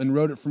motorcycle and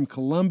rode it from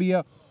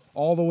Colombia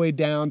all the way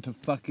down to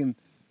fucking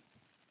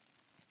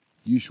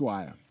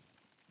Ushuaia.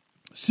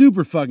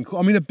 Super fucking cool.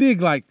 I mean, a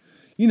big, like,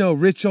 you know,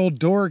 rich old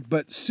dork,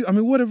 but I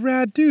mean, what a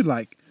rad dude.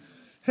 Like,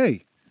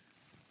 hey,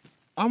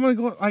 I'm gonna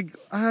go, like,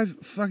 I have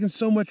fucking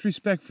so much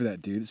respect for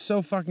that dude. It's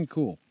so fucking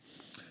cool.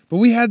 But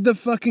we had the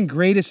fucking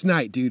greatest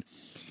night, dude.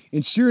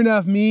 And sure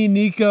enough, me,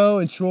 Nico,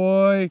 and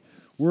Troy,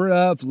 we're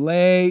up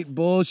late,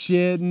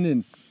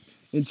 bullshitting,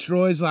 and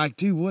Troy's like,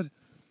 dude, what,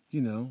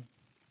 you know,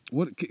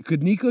 what,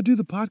 could Nico do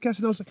the podcast?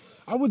 And I was like,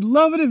 I would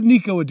love it if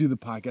Nico would do the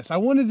podcast. I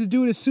wanted to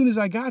do it as soon as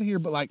I got here,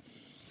 but like,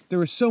 there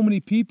were so many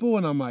people,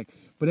 and I'm like,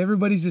 but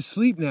everybody's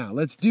asleep now.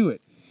 Let's do it.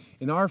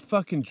 And our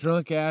fucking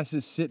drunk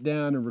asses sit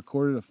down and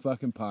recorded a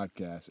fucking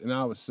podcast. And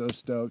I was so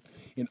stoked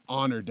and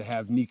honored to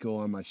have Nico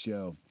on my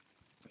show.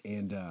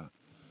 And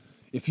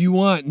if you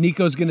want,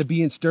 Nico's going to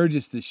be in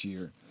Sturgis this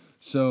year.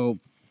 So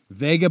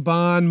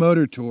Vagabond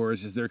Motor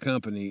Tours is their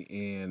company.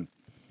 And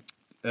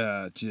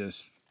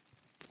just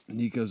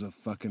Nico's a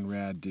fucking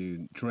rad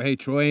dude.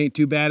 Troy ain't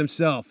too bad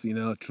himself. You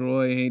know,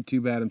 Troy ain't too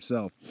bad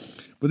himself.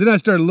 But then I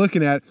started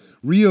looking at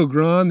Rio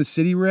Grande, the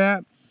city we're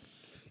at.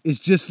 It's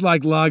just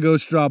like Lago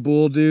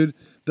Strabul, dude.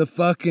 The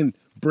fucking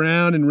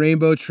brown and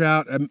rainbow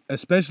trout,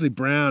 especially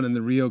brown in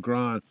the Rio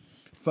Grande.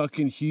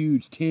 Fucking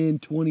huge, 10,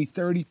 20,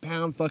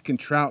 30-pound fucking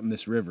trout in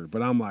this river.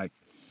 But I'm like,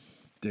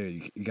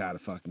 dude, you gotta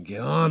fucking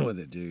get on with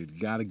it, dude. You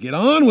gotta get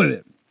on with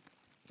it.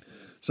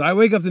 So I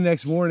wake up the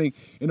next morning,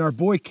 and our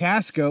boy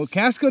Casco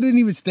didn't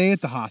even stay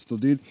at the hostel,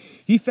 dude.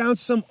 He found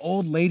some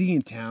old lady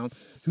in town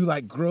who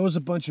like grows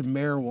a bunch of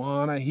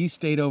marijuana. He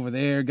stayed over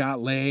there,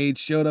 got laid,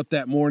 showed up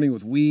that morning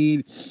with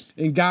weed,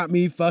 and got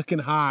me fucking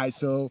high.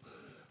 So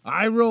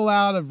I roll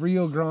out of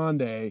Rio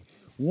Grande,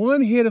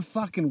 one hit of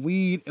fucking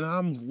weed, and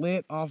I'm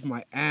lit off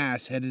my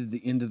ass, headed to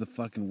the end of the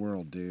fucking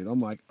world, dude.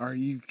 I'm like, are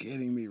you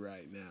kidding me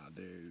right now,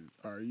 dude?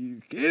 Are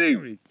you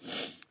kidding me?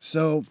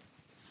 So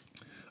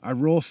I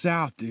roll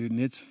south, dude, and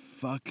it's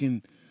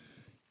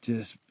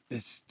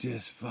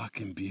just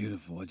fucking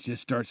beautiful.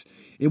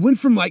 It went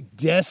from like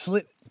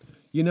desolate,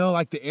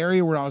 like the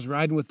area where I was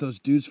riding with those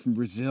dudes from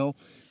Brazil.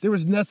 There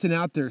was nothing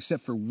out there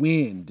except for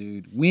wind,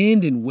 dude.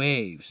 Wind and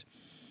waves.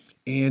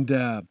 And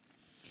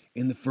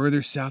in the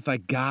further south I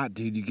got,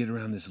 dude, you get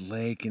around this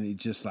lake and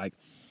it's like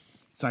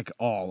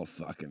all a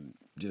fucking,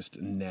 just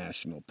a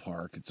national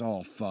park. It's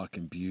all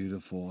fucking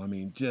beautiful. I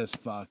mean, just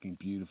fucking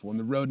beautiful. And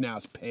the road now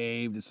is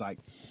paved. It's like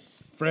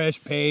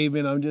fresh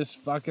pavement.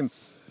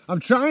 I'm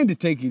trying to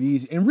take it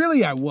easy. And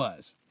really I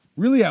was.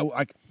 Really,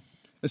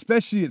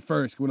 especially at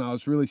first when I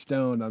was really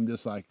stoned, I'm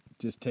just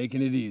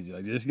taking it easy.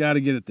 I just got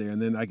to get it there.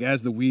 And then like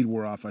as the weed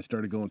wore off, I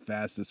started going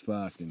fast as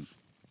fuck. And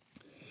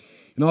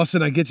all of a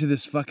sudden I get to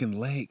this fucking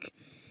lake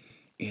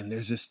and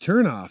there's this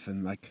turnoff,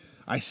 and like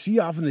I see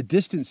off in the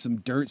distance some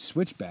dirt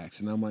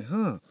switchbacks, and I'm like,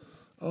 oh,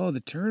 the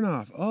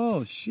turnoff.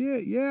 Oh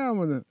shit, yeah, I'm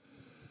gonna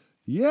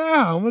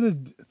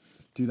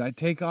dude, I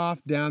take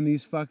off down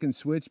these fucking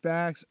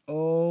switchbacks.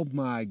 Oh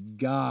my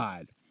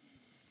God.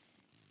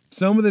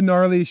 Some of the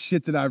gnarliest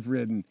shit that I've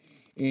ridden.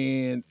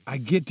 And I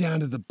get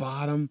down to the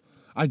bottom.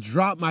 I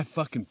drop my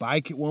fucking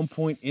bike at one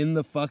point in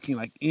the fucking,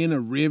 like in a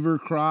river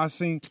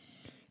crossing.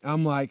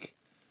 I'm like,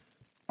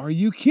 are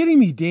you kidding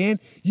me, Dan?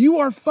 You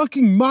are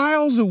fucking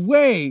miles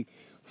away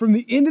from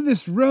the end of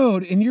this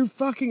road and you're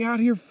fucking out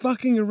here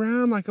fucking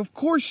around. Like, of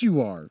course you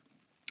are.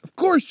 Of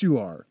course you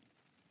are.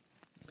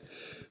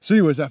 So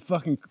anyways, I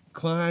fucking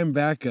climb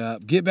back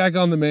up, get back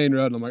on the main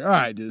road, and I'm like, all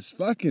right, just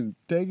fucking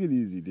take it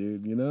easy,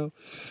 dude,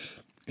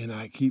 And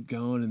I keep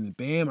going, and then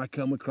bam, I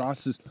come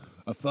across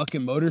a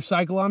fucking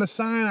motorcycle on a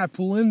sign. I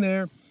pull in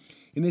there,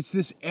 and it's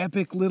this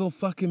epic little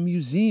fucking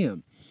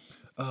museum.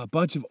 A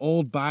bunch of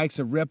old bikes,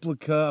 a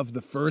replica of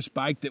the first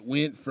bike that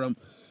went from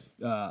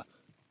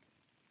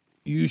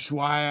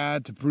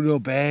Ushuaia to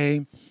Prudhoe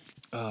Bay.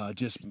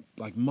 Just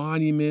like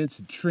monuments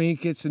and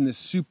trinkets, and this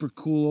super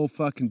cool old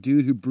fucking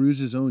dude who brews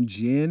his own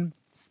gin.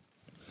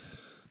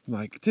 I'm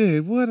like,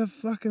 dude, what a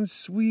fucking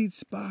sweet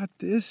spot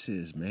this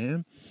is,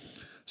 man.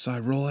 So I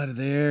roll out of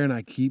there and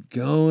I keep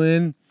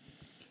going.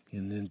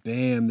 And then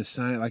bam, the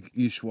sign, like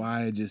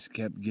Ushuaia just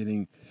kept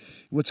getting.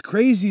 What's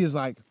crazy is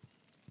like,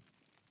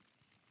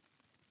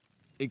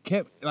 it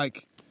kept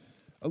like,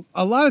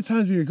 a lot of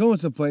times when you're going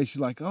someplace,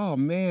 you're like, oh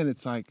man,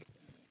 it's like,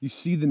 you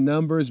see the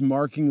numbers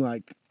marking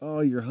like,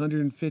 oh, you're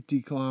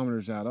 150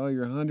 kilometers out. Oh,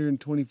 you're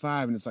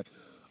 125. And it's like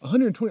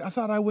 120. I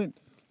thought I went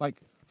like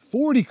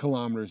 40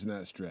 kilometers in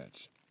that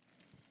stretch.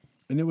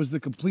 And it was the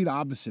complete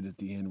opposite at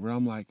the end where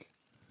I'm like,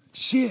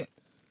 shit,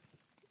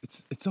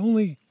 it's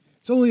only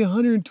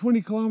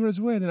 120 kilometers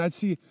away. Then I'd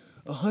see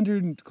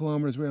 100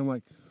 kilometers away. I'm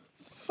like,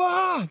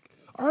 fuck,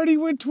 I already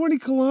went 20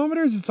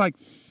 kilometers. It's like,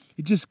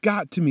 it just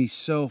got to me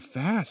so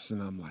fast. And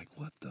I'm like,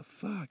 what the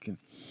fuck? And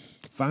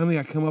finally,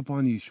 I come up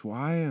on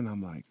Ushuaia, and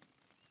I'm like,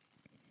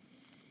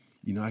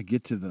 I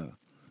get to the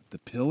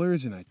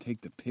pillars, and I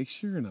take the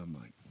picture, and I'm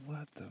like,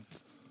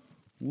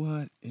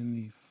 what in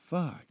the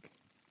fuck?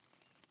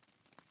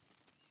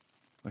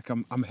 Like,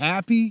 I'm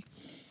happy,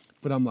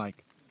 but I'm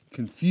like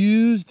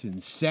confused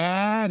and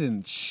sad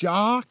and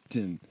shocked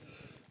and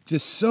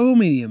just so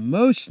many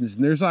emotions.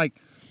 And there's like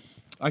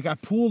I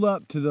pulled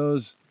up to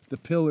the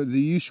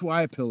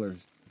Ushuaia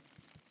pillars.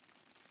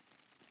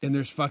 And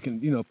there's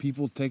fucking,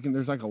 people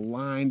there's like a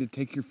line to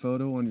take your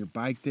photo on your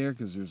bike there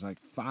because there's like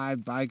 5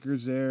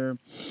 bikers there.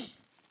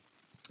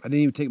 I didn't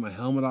even take my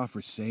helmet off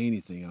or say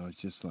anything. I was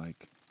just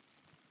like,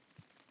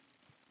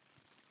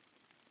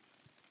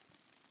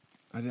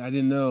 I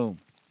didn't know.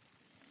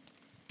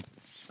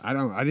 I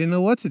didn't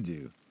know what to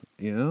do,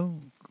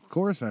 Of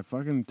course, I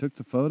fucking took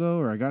the photo,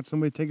 or I got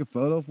somebody to take a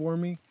photo for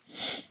me.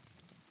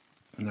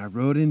 And I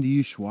rode into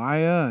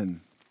Ushuaia, and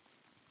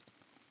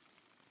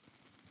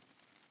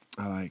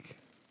I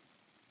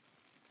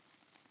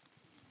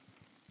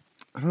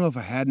don't know if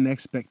I had an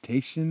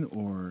expectation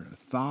or a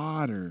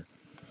thought, or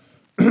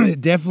it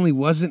definitely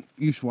wasn't.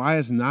 Ushuaia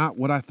is not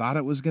what I thought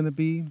it was going to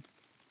be.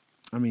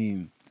 I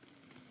mean,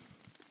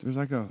 there's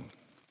like a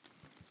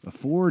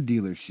Ford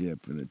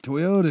dealership and a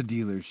Toyota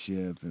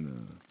dealership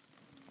and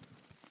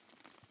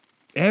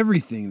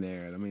everything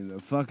there. I mean, the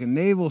fucking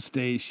naval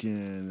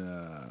station,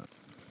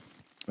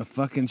 a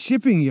fucking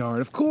shipping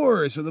yard, of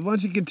course, with a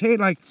bunch of containers.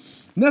 Like,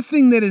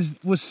 nothing that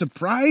was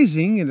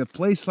surprising in a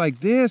place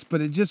like this,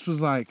 but it just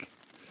was like,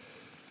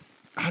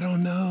 I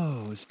don't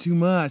know. It's too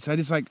much. I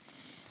just like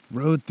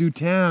rode through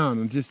town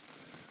and just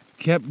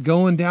kept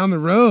going down the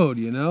road,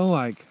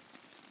 like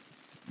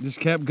just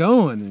kept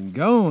going and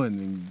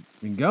going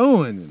and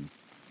going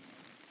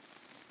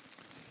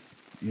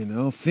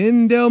and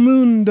fin del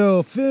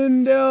mundo,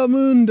 fin del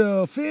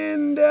mundo,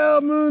 fin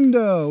del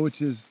mundo,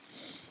 which is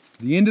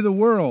the end of the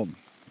world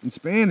in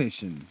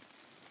Spanish. And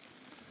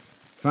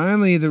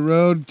finally, the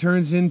road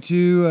turns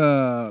into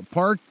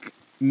Park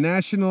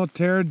National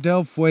Terra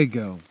del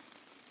Fuego.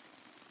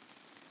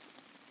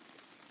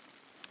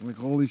 I'm like,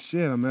 holy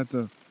shit! I'm at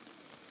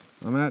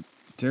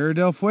Terra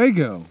del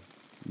Fuego,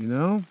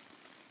 And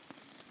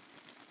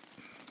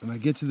I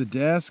get to the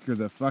desk or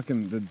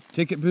the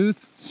ticket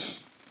booth.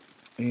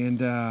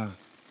 And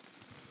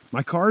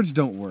my cards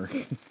don't work.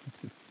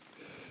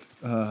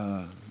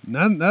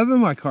 None of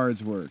my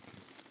cards work.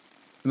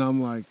 And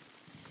I'm like,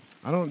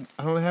 I don't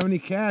have any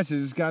cash. I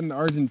just got into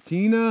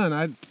Argentina and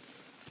I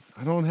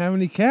don't have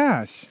any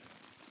cash.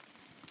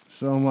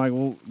 So I'm like,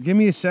 well, give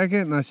me a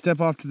second. And I step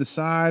off to the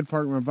side,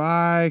 park my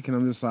bike, and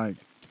I'm just like,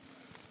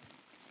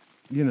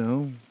 I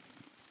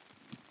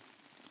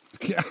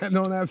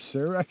don't have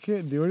service. I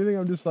can't do anything.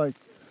 I'm just like,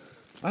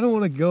 I don't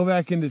want to go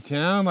back into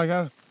town.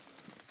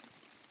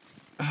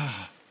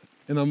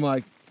 And I'm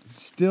like,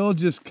 still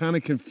just kind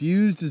of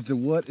confused as to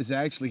what is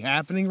actually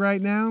happening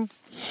right now.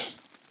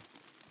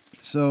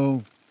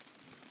 So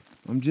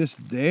I'm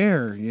just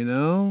there,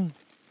 And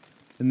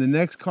the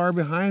next car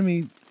behind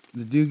me,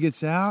 the dude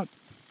gets out,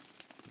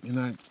 and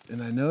I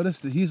notice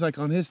that he's like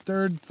on his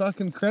third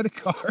fucking credit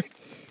card,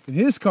 and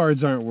his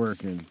cards aren't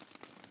working.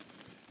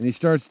 And he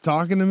starts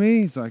talking to me.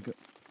 He's like,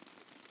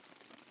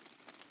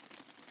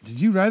 "Did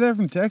you ride that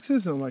from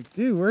Texas?" And I'm like,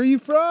 "Dude, where are you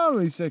from?"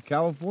 And he said,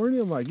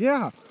 "California." I'm like,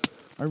 "Yeah,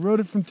 I rode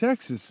it from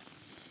Texas.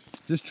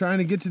 Just trying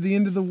to get to the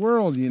end of the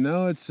world,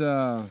 It's,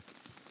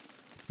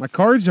 my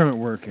cards aren't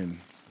working."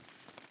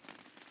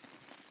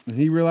 And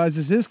he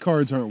realizes his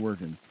cards aren't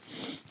working.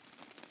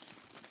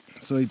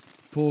 So he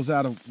pulls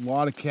out a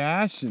wad of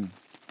cash and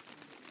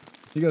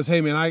he goes,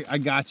 "Hey, man, I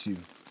got you."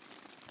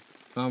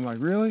 I'm like,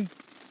 "Really?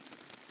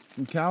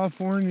 From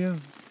California?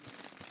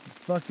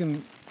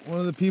 Fucking one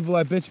of the people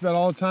I bitch about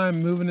all the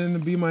time moving in to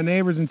be my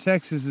neighbors in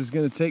Texas is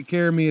going to take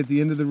care of me at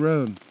the end of the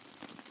road."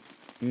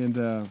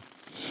 And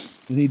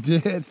he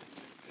did.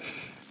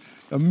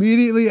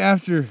 Immediately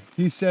after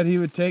he said he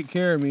would take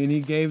care of me and he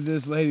gave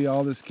this lady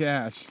all this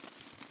cash,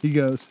 he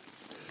goes,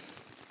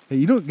 "Hey,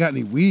 you don't got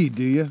any weed,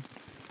 do you?"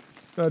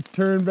 I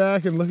turn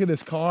back and look at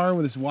his car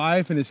with his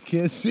wife and his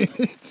kids in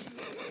it.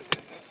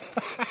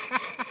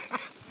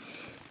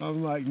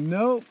 I'm like,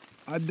 "Nope,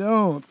 I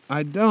don't.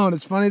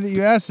 It's funny that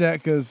you asked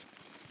that because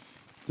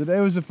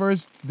today was the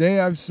first day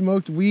I've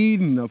smoked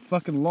weed in a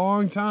fucking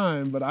long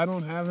time, but I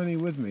don't have any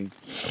with me."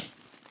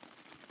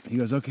 He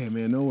goes, "Okay,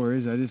 man, no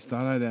worries. I just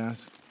thought I'd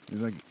ask." He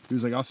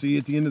was like, "I'll see you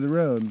at the end of the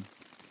road."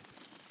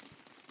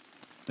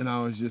 And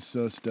I was just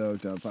so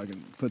stoked. I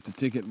fucking put the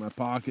ticket in my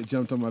pocket,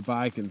 jumped on my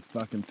bike, and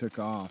fucking took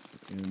off.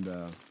 And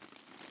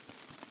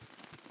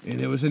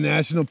it was a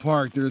national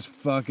park. There was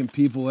fucking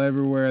people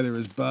everywhere. There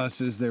was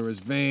buses, there was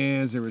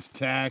vans, there was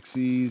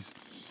taxis.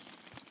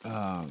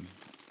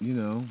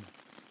 You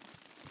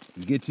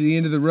get to the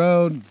end of the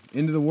road,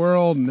 into the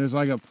world, and there's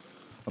like a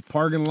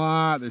parking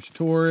lot. There's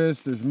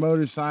tourists. There's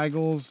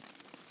motorcycles.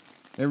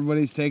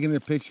 Everybody's taking their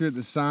picture at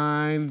the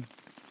sign.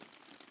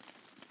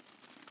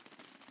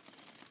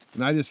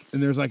 And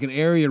there's like an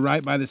area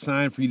right by the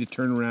sign for you to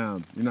turn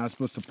around. You're not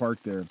supposed to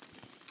park there.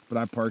 But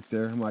I parked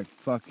there. I'm like,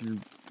 "Fuck,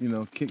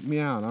 kick me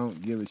out. I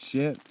don't give a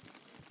shit.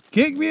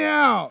 Kick me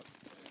out.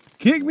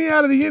 Kick me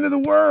out of the end of the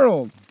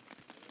world."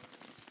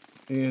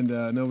 And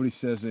nobody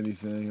says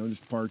anything. I'm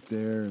just parked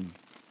there.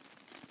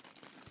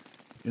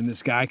 And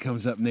this guy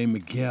comes up named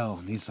Miguel.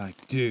 And he's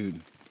like,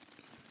 "Dude,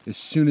 as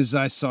soon as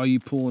I saw you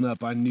pulling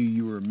up, I knew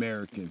you were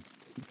American."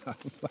 I'm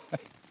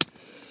like,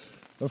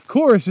 "Of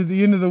course, at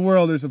the end of the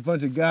world, there's a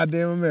bunch of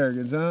goddamn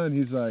Americans, huh?" And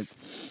he's like,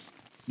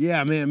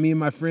 "Yeah, man, me and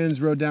my friends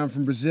rode down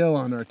from Brazil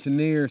on our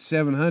Tenere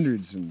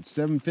 700s and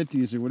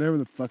 750s or whatever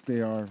the fuck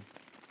they are."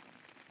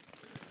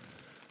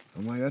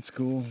 I'm like, "That's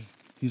cool."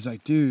 He's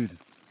like, "Dude,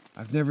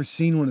 I've never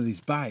seen one of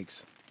these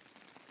bikes."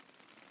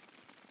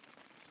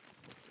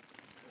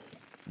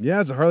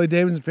 "Yeah, it's a Harley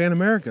Davidson Pan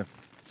America."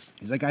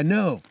 He's like, "I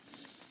know,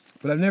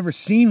 but I've never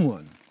seen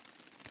one."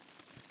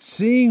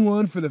 Seeing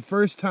one for the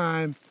first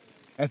time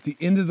at the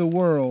end of the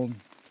world,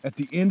 at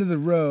the end of the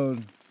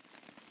road,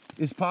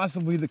 is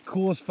possibly the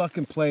coolest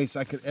fucking place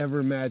I could ever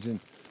imagine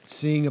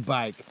seeing a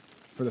bike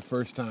for the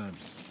first time.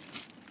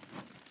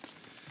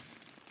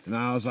 And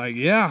I was like,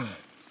 "Yeah,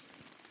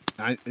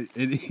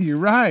 you're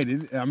right.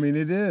 It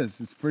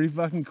is. It's pretty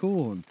fucking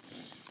cool." And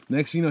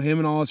next thing you know, him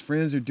and all his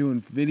friends are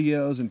doing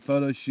videos and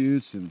photo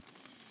shoots. And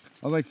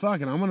I was like,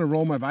 "Fuck it, I'm going to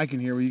roll my bike in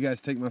here where you guys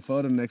take my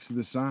photo next to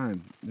the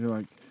sign." And they're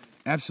like,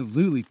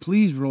 "Absolutely.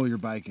 Please roll your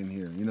bike in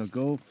here.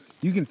 Go.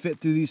 You can fit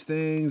through these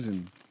things."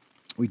 And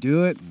we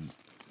do it. And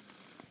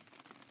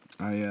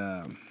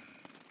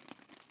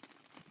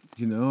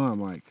I'm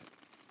like,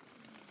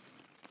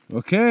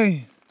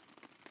 "Okay,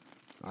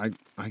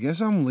 I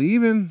guess I'm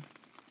leaving."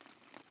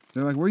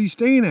 They're like, where are you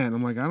staying at? And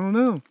I'm like, I don't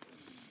know.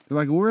 They're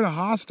like, we're at a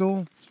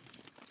hostel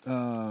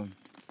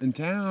in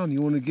town.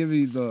 You want to give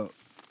you the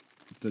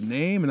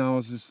name? And I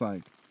was just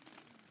like,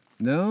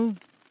 no.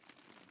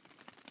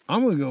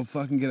 I'm going to go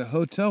fucking get a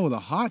hotel with a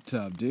hot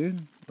tub,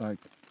 dude. Like,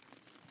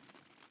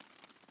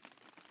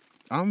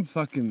 I'm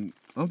fixing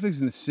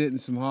to sit in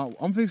some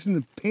I'm fixing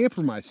to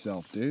pamper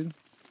myself, dude.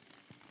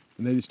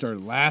 And they just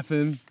started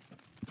laughing.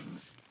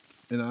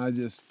 And I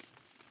just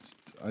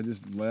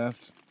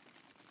left.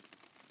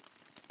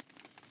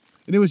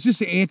 And it was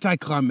just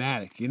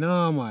anticlimactic, you know?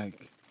 I'm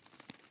like,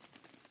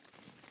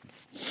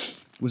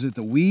 was it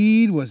the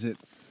weed? Was it,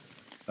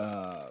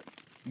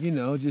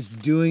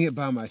 just doing it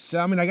by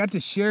myself? I mean, I got to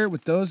share it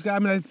with those guys. I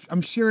mean,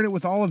 I'm sharing it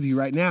with all of you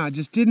right now. I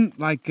just didn't,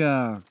 like,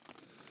 I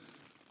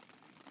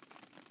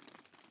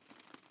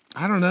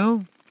don't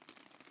know.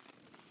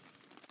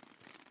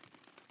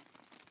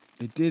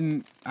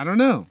 I don't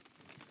know.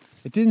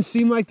 It didn't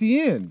seem like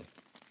the end.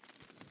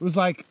 It was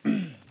like,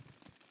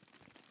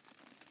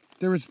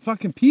 there was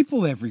fucking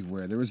people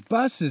everywhere. There was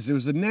buses. There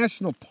was a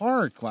national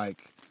park.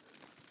 Like,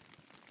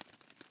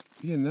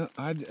 you know,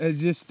 I don't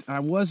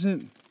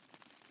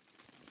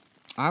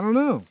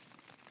know.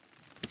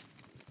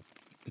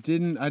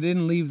 I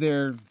didn't leave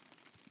there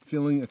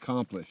feeling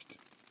accomplished.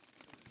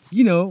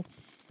 You know,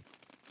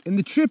 in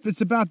the trip,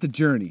 it's about the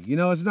journey. You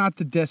know, it's not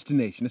the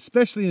destination,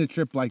 especially in a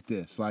trip like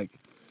this. Like,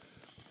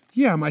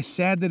 yeah, am I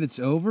sad that it's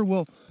over?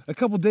 Well, a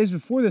couple days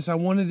before this, I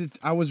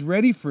was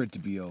ready for it to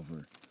be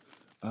over.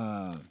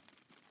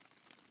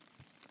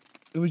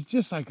 It was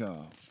just like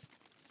a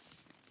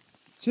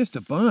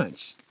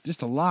bunch,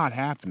 just a lot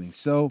happening.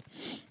 So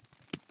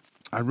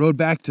I rode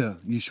back to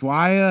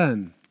Ushuaia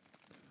and,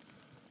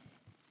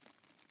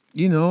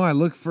 you know, I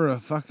looked for a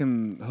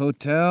fucking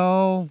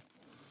hotel.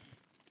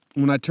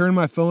 When I turn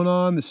my phone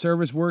on, the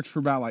service works for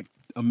about like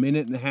a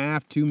minute and a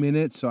half, 2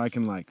 minutes. So I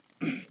can like,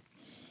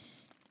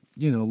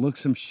 you know, look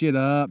some shit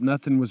up.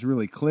 Nothing was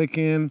really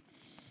clicking.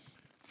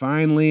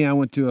 Finally, I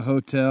went to a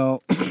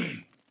hotel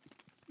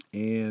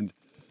and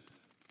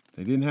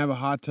they didn't have a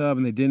hot tub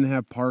and they didn't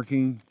have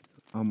parking.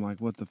 I'm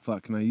like, what the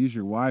fuck? Can I use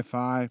your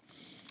Wi-Fi?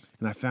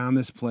 And I found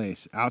this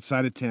place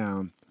outside of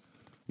town,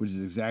 which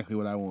is exactly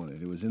what I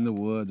wanted. It was in the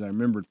woods. I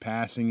remembered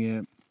passing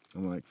it.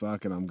 I'm like,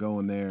 fuck it, I'm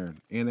going there.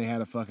 And they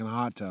had a fucking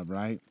hot tub,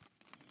 right?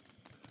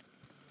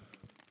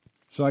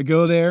 So I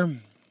go there,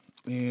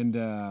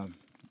 and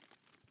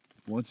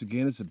once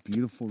again, it's a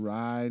beautiful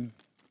ride.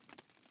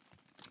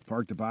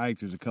 Park the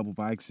bikes. There's a couple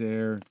bikes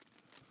there.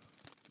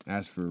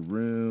 Ask for a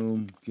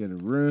room. Get a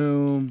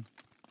room.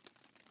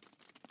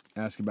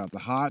 Ask about the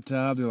hot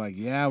tub. They're like,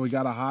 yeah, we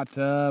got a hot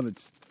tub.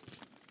 It's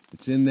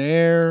in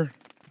there.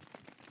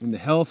 In the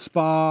health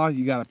spa.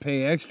 You got to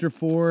pay extra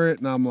for it.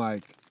 And I'm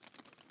like,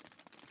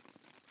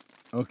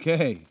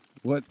 okay,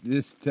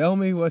 just tell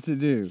me what to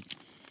do.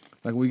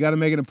 Like, we got to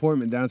make an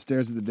appointment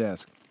downstairs at the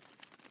desk.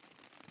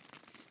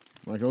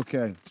 I'm like,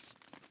 okay.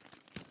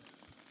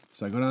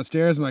 So I go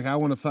downstairs. I'm like, I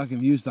want to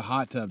fucking use the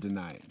hot tub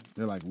tonight.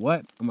 They're like,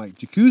 what? I'm like,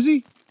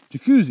 jacuzzi?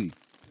 Jacuzzi.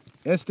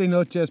 Este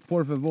noches,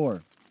 por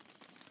favor.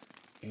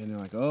 And they're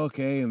like, oh,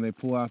 okay. And they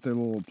pull out their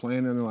little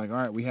planner and they're like, all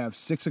right, we have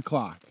 6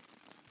 o'clock.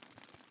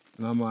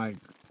 And I'm like,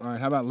 all right,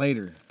 how about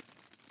later?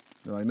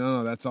 They're like,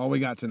 no, that's all we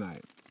got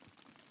tonight.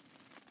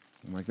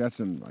 I'm like, that's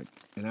in like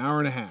an hour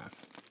and a half.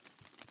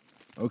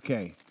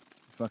 Okay.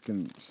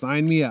 Fucking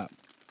sign me up.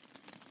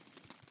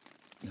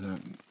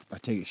 And I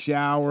take a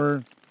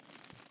shower,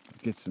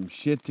 get some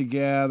shit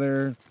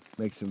together,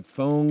 make some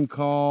phone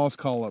calls,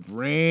 call up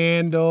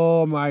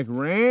Randall. I'm like,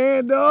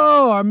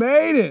 Randall, I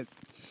made it.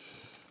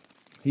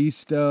 He's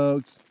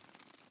stoked.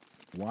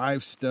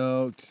 Wife's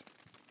stoked.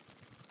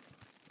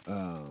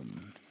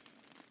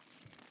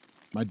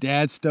 My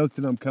dad's stoked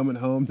that I'm coming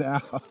home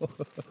now.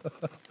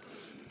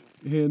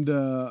 And,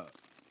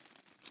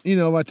 you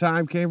know, my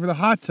time came for the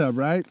hot tub,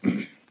 right?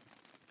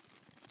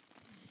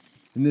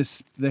 And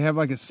they have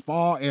like a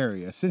spa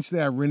area.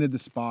 Essentially, I rented the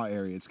spa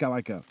area. It's got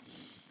like a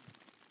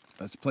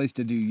place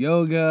to do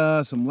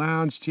yoga, some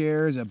lounge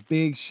chairs, a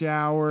big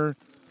shower,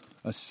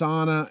 a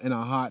sauna, and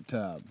a hot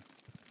tub.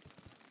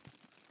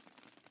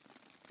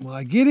 Well,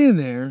 I get in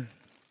there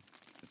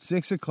at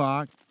 6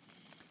 o'clock,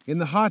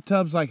 and the hot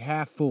tub's like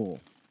half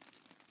full.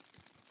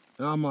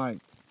 And I'm like,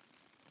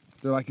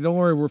 they're like, don't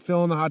worry, we're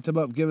filling the hot tub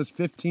up. Give us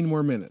 15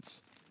 more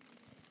minutes.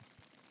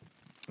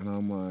 And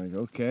I'm like,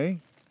 okay.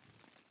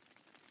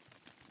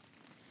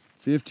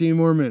 15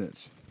 more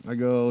minutes. I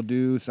go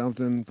do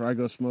something, probably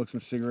go smoke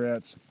some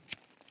cigarettes.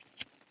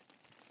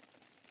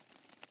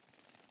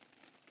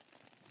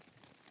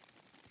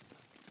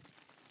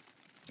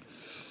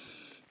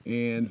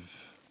 And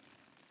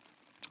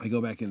I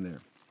go back in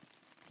there.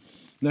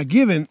 Now,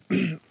 given,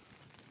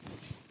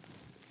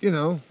 you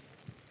know,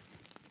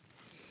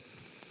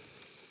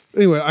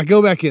 anyway, I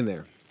go back in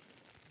there.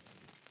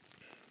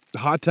 The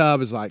hot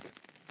tub is like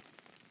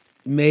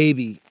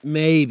maybe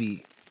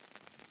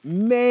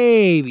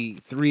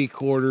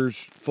 3/4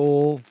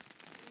 full.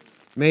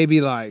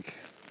 Maybe like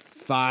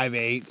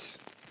 5/8.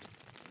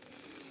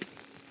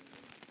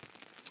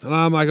 And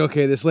I'm like,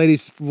 okay, this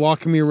lady's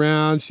walking me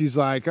around. She's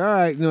like, all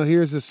right,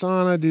 here's the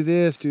sauna, do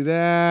this, do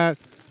that.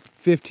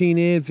 15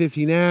 in,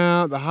 15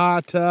 out, the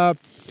hot tub.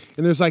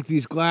 And there's like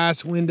these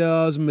glass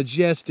windows,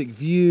 majestic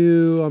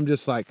view. I'm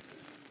just like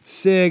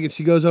sick. And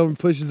she goes over and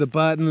pushes the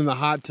button, and the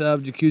hot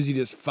tub jacuzzi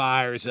just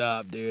fires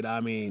up, dude.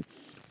 I mean,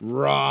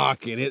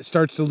 rocking. It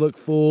starts to look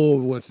full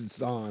once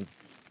it's on.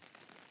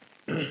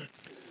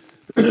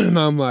 And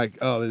I'm like,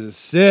 oh, this is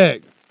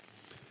sick.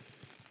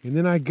 And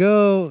then I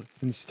go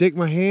and stick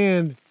my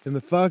hand in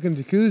the fucking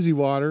jacuzzi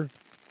water.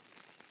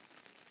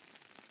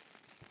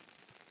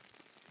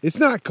 It's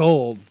not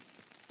cold,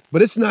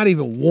 but it's not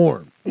even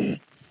warm.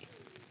 And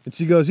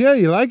she goes, yeah,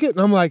 you like it?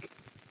 And I'm like,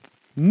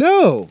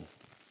 no.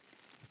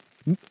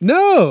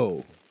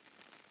 No.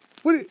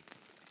 I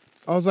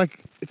was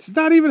like, it's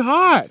not even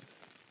hot.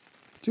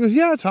 She goes,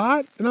 yeah, it's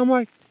hot. And I'm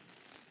like,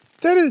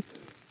 that is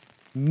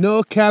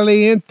no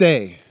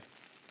caliente.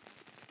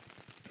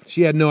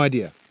 She had no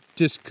idea.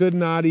 Just could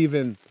not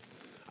even.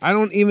 I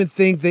don't even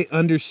think they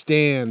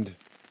understand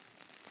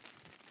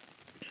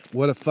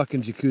what a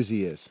fucking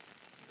jacuzzi is.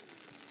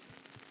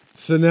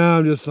 So now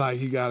I'm just like,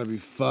 you gotta be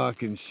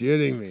fucking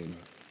shitting me.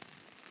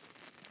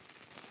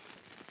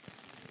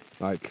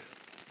 Like,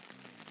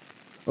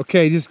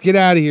 okay, just get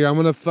out of here. I'm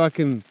gonna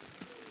fucking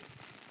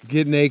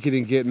get naked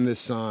and get in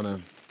this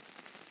sauna.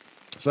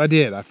 So I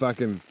did. I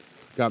fucking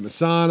got in the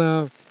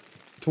sauna,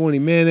 20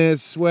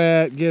 minutes,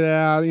 sweat, get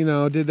out,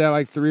 did that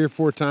like 3 or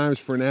 4 times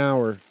for an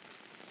hour.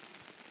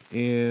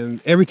 And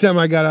every time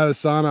I got out of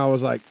the sauna, I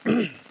was like,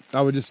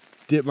 I would just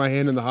dip my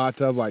hand in the hot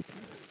tub, like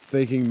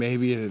thinking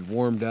maybe it had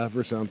warmed up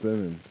or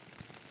something,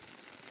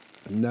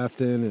 and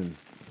nothing. And,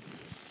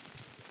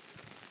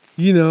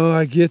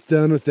 I get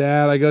done with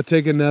that. I go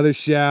take another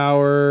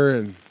shower.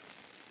 And,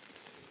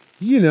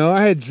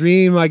 I had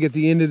dreamed like at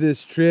the end of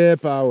this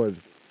trip, I would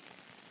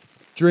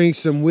drink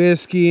some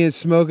whiskey and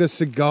smoke a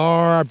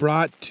cigar. I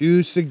brought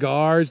 2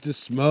 cigars to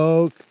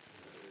smoke.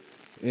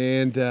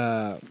 And,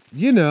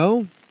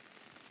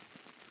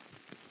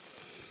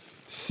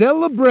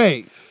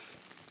 celebrate.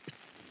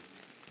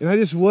 And I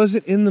just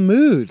wasn't in the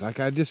mood. Like,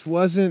 I don't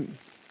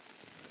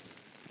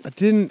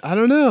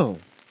know.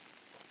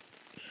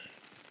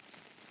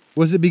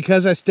 Was it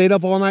because I stayed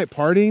up all night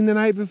partying the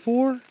night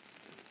before?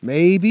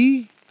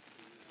 Maybe.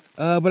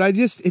 But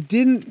it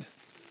didn't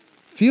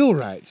feel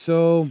right.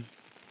 So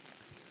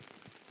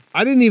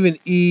I didn't even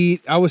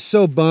eat. I was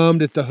so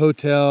bummed at the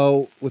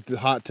hotel with the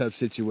hot tub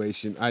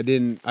situation. I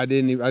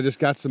just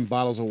got some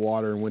bottles of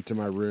water and went to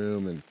my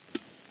room and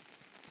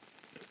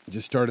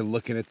just started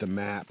looking at the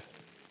map.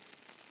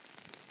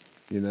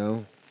 I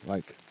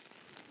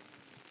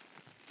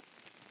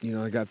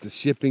got the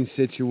shipping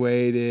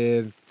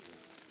situated,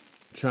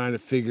 trying to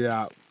figure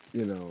out,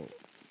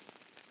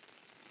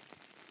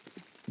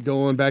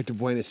 going back to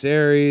Buenos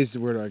Aires,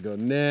 where do I go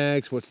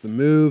next? What's the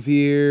move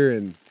here?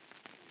 And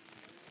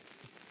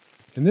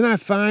then I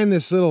find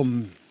this little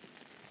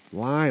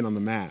line on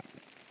the map.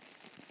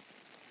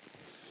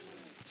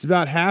 It's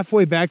about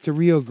halfway back to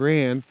Rio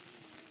Grande,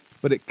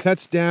 but it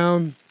cuts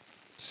down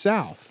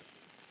south.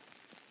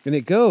 And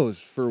it goes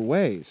for a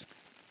ways.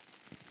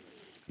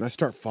 And I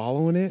start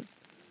following it.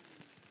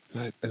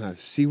 And I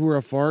see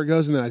how far it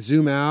goes. And then I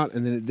zoom out.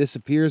 And then it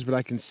disappears. But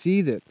I can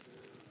see that.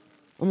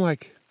 I'm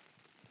like,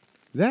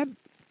 that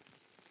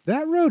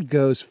road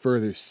goes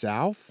further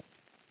south.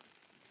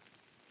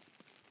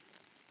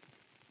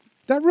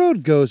 That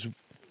road goes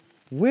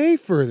way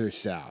further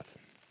south.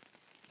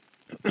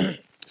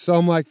 So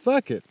I'm like,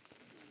 fuck it.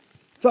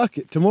 Fuck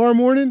it. Tomorrow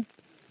morning,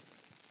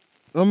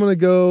 I'm going to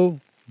go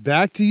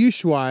back to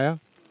Ushuaia.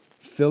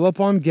 Fill up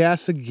on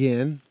gas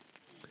again.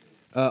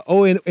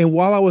 And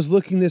while I was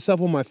looking this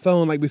up on my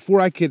phone, like before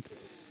I could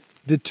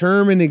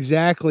determine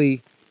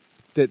exactly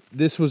that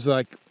this was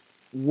like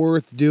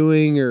worth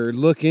doing or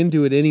look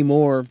into it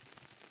anymore,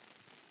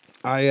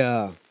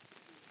 my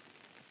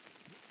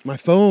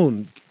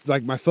phone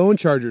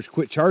chargers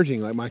quit charging.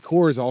 Like my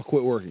cores all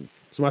quit working.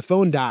 So my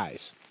phone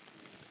dies.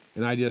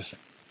 And I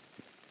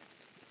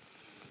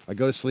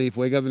go to sleep,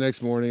 wake up the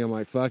next morning. I'm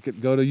like, fuck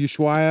it. Go to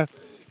Ushuaia,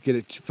 get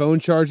a phone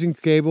charging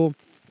cable,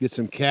 get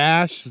some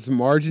cash,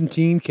 some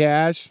Argentine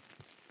cash.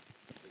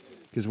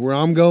 Because where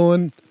I'm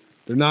going,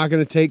 they're not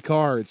going to take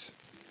cards.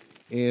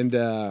 And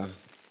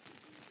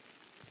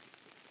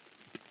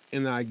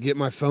I get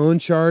my phone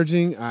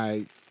charging.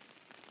 I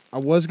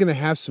was going to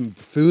have some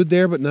food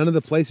there, but none of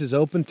the places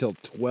open till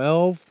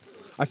 12.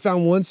 I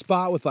found one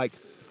spot with like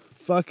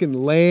fucking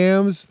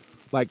lambs,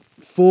 like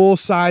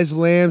full-size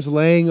lambs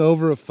laying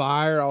over a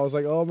fire. I was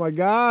like, oh my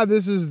God,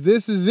 this is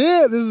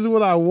it. This is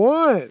what I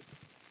want.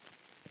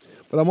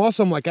 But I'm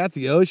like at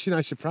the ocean.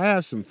 I should probably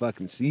have some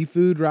fucking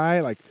seafood,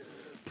 right? Like,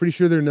 pretty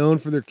sure they're known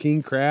for their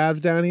king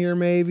crabs down here,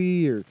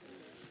 maybe, or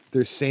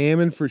their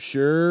salmon for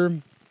sure,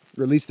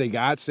 or at least they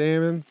got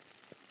salmon.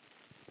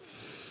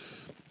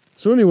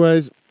 So,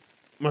 anyways,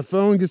 my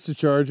phone gets to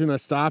charging. I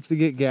stop to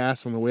get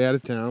gas on the way out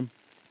of town,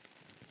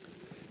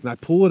 and I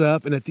pull it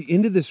up. And at the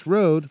end of this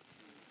road,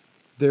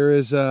 there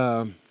is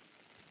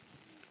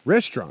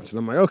restaurants. And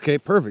I'm like, okay,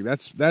 perfect.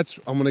 That's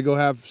I'm gonna go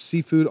have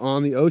seafood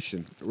on the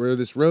ocean where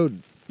this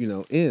road,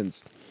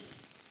 ends.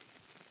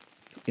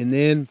 And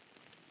then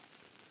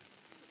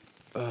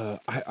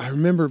I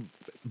remember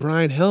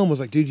Brian Helm was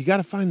like, dude, you got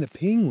to find the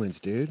penguins,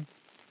 dude.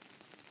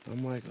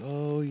 I'm like,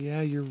 oh,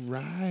 yeah, you're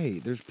right.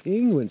 There's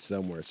penguins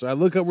somewhere. So I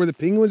look up where the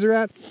penguins are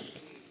at.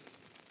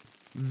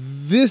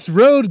 This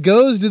road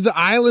goes to the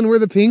island where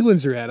the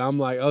penguins are at. I'm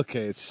like,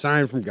 okay, it's a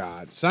sign from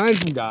God. Sign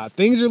from God.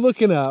 Things are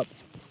looking up.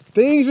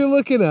 Things are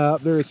looking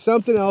up. There is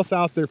something else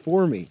out there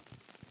for me.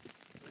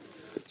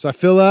 So I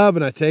fill up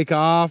and I take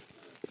off.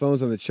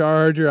 Phone's on the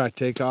charger. I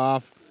take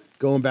off.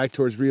 Going back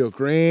towards Rio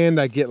Grande.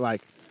 I get a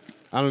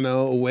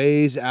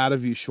ways out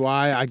of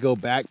Ushuaia. I go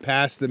back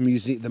past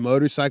the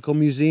motorcycle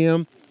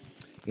museum.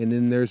 And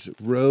then there's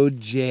Route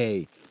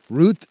J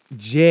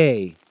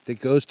that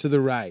goes to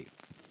the right.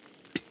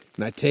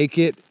 And I take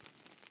it,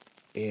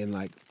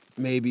 and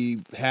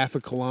maybe half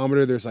a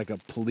kilometer, there's a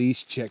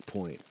police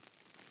checkpoint.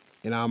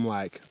 And I'm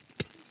like,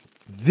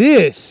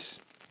 this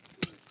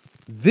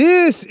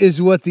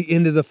is what the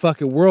end of the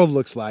fucking world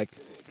looks like.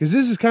 Because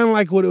this is kind of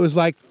like what it was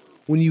like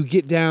when you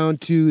get down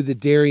to the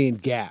Darien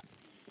Gap.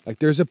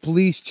 There's a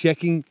police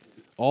checking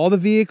all the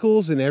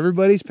vehicles and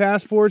everybody's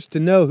passports to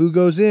know who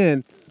goes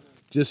in,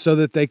 just so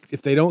that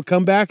if they don't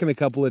come back in a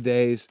couple of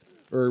days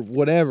or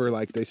whatever,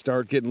 they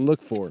start getting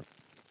looked for.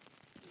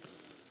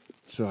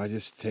 So I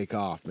just take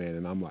off, man,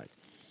 and I'm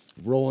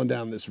rolling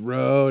down this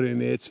road,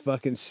 and it's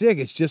fucking sick.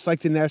 It's just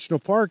like the national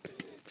park,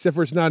 except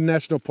for it's not a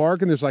national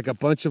park, and there's a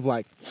bunch of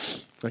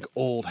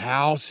old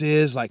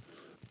houses,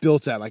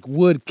 built out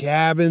wood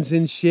cabins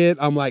and shit.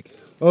 I'm like,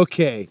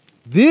 okay,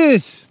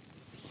 this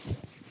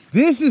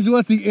is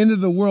what the end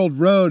of the world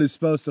road is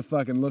supposed to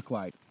fucking look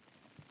like.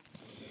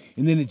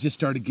 And then it just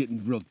started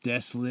getting real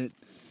desolate,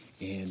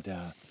 and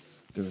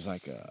there was a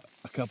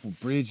couple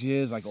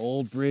bridges,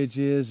 old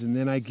bridges, and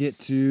then I get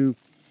to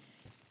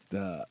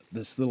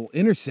this little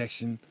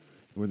intersection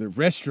where the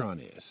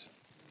restaurant is.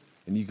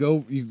 And you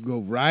go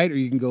right or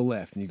you can go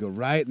left, and you go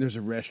right and there's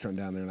a restaurant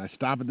down there, and I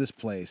stop at this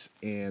place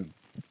and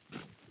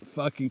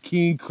fucking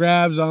king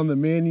crabs on the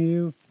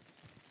menu,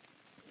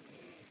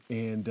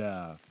 and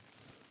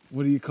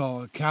what do you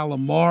call it,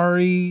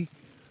 calamari.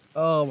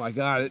 Oh my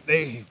god,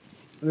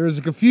 there was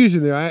a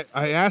confusion there.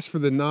 I asked for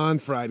the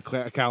non-fried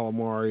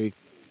calamari.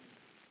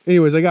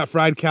 Anyways, I got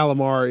fried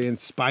calamari and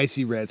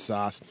spicy red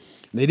sauce.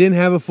 And they didn't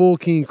have a full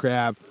king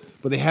crab,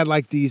 but they had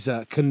these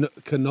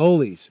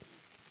cannolis.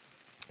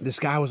 This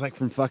guy was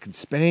from fucking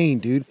Spain,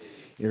 dude,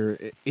 or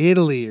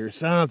Italy or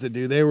something,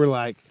 dude. They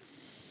were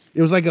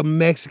it was a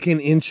Mexican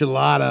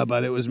enchilada,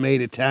 but it was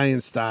made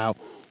Italian style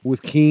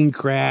with king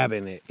crab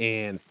in it,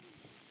 and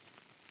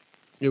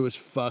it was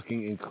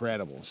fucking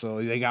incredible.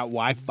 So they got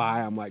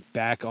Wi-Fi. I'm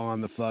back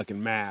on the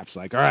fucking maps.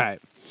 All right,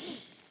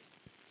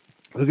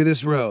 look at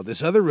this road.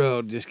 This other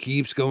road just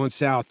keeps going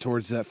south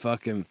towards that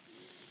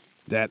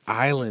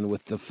island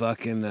with the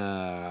fucking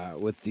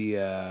what do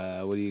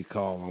you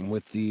call them?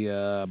 With the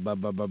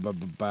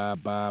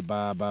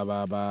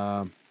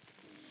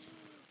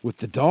with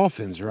the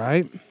dolphins,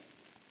 right?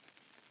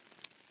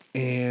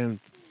 And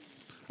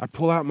I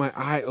pull out my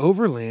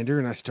iOverlander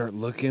and I start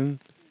looking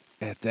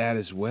at that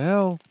as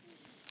well.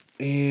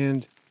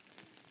 And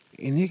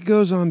it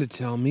goes on to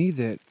tell me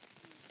that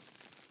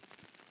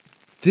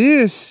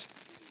this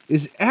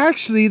is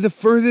actually the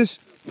furthest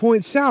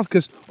point south.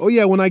 Because,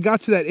 when I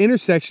got to that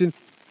intersection,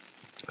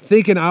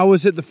 thinking I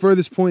was at the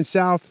furthest point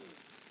south,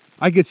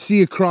 I could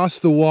see across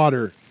the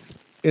water,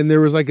 and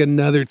there was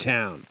another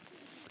town,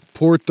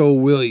 Puerto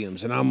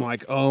Williams. And I'm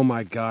like, oh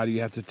my God,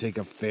 you have to take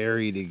a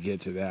ferry to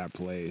get to that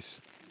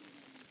place.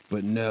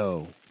 But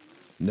no,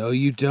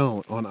 you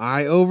don't. On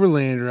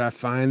iOverlander, I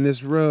find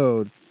this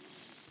road.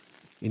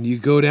 And you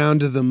go down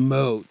to the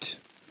Moat,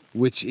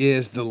 which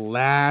is the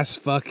last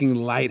fucking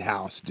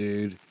lighthouse,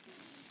 dude.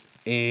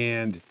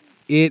 And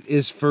it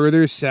is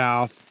further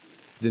south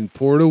than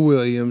Puerto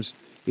Williams.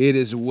 It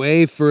is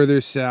way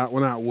further south.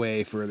 Well, not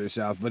way further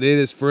south, but it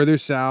is further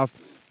south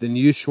than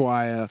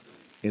Ushuaia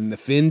in the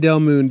Fin del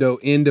Mundo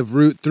end of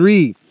Route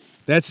 3.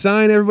 That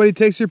sign everybody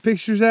takes their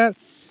pictures at,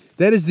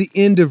 that is the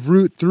end of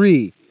Route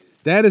 3.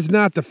 That is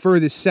not the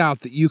furthest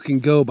south that you can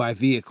go by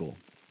vehicle.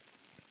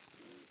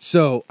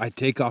 So I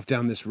take off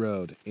down this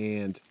road,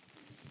 and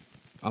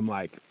I'm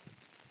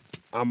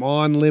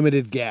on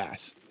limited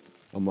gas.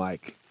 I'm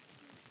like,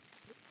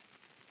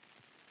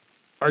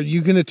 are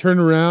you going to turn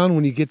around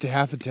when you get to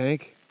half a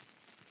tank?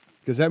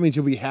 Because that means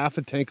you'll be half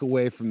a tank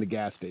away from the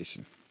gas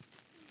station.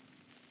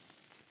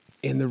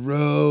 And the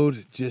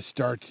road just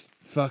starts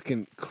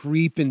fucking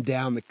creeping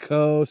down the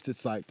coast.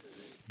 It's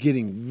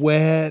getting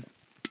wet.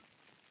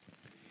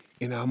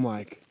 And I'm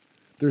like,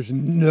 there's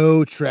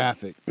no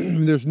traffic.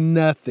 There's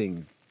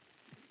nothing.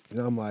 And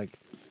I'm like,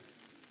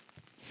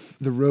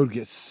 the road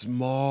gets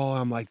small.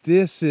 I'm like,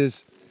 this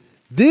is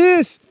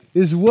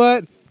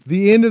what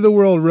the end of the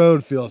world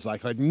road feels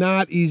like.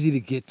 Not easy to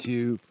get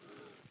to.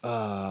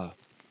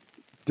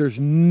 There's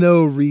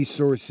no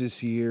resources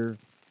here.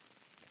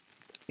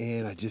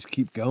 And I just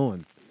keep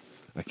going.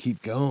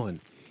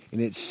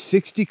 and it's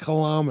 60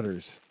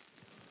 kilometers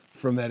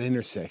from that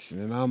intersection.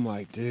 And I'm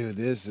like, dude,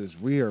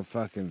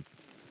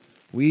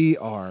 we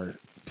are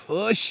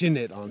pushing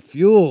it on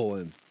fuel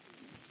and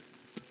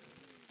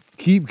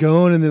keep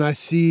going. And then I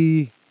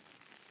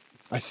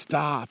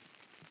stop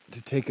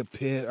to take a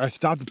pit. I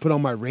stop to put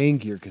on my rain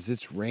gear because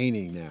it's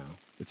raining now.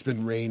 It's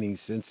been raining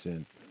since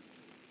then.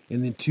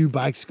 And then 2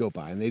 bikes go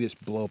by and they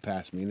just blow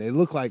past me. And they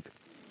look like,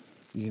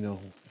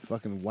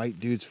 fucking white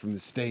dudes from the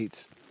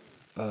States.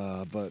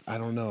 But I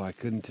don't know. I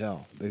couldn't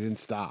tell. They didn't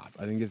stop.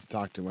 I didn't get to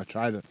talk to them.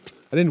 I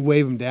didn't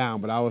wave them down,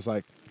 but I was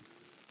like,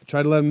 I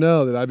tried to let them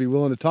know that I'd be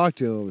willing to talk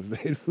to them if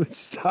they would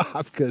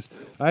stop because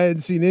I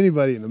hadn't seen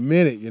anybody in a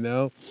minute,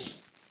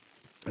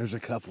 There's a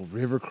couple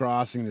river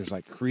crossing. There's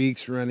like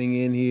creeks running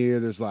in here.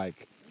 There's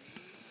like,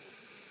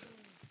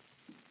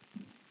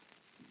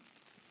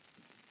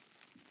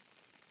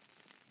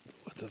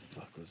 what the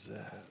fuck was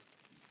that?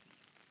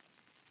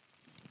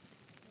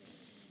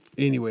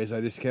 Anyways,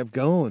 I just kept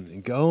going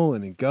and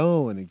going and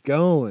going and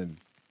going.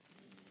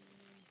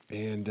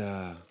 And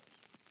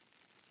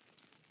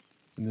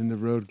then the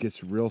road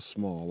gets real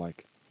small,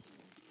 like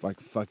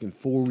fucking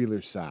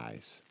 4-wheeler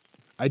size.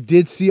 I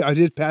did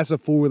pass a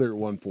 4-wheeler at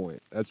one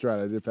point. That's right,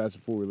 I did pass a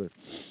 4-wheeler.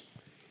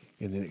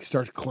 And then it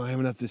starts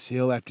climbing up this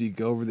hill after you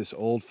go over this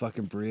old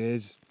fucking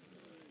bridge.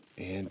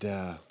 And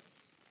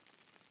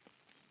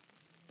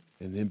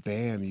then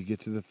bam, you get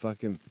to the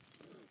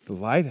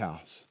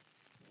lighthouse.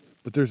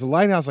 But there's a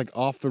lighthouse like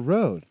off the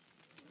road.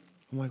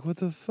 I'm like, what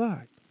the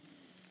fuck?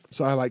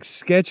 So I like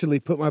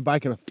sketchily put my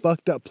bike in a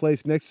fucked up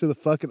place next to the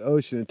fucking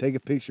ocean and take a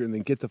picture and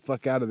then get the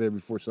fuck out of there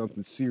before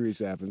something serious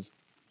happens.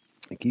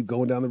 And keep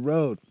going down the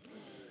road.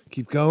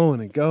 Keep going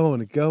and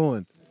going and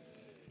going.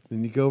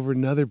 Then you go over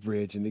another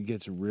bridge and it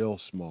gets real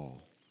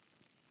small.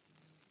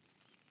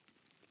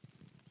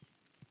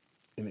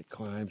 And it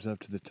climbs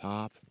up to the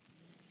top.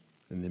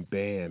 And then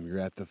bam, you're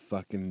at the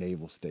fucking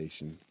naval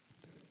station.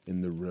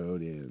 And the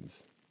road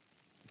ends.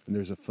 And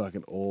there's a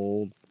fucking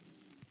old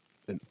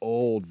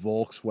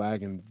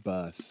Volkswagen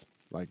bus,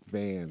 like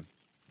van,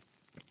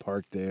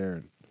 parked there.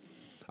 And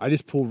I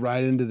just pulled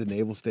right into the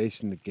naval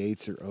station. The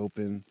gates are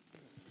open.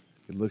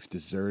 It looks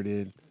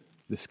deserted.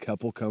 This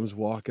couple comes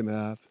walking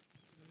up.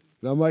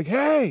 And I'm like,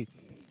 hey,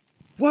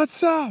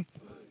 what's up?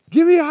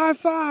 Give me a high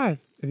five.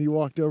 And he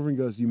walked over and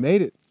goes, you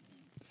made it.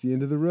 It's the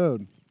end of the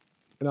road.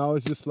 And I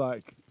was just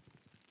like,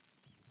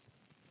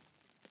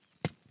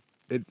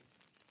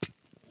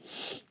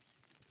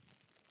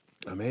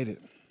 I made it.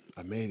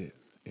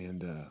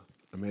 And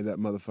I made that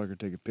motherfucker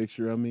take a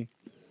picture of me.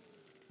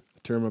 I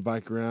turned my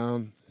bike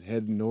around,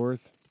 headed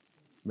north,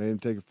 made him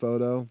take a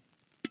photo.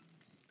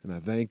 And I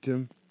thanked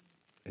him.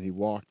 And he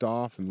walked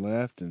off and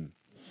left. And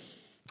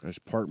I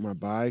just parked my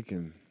bike.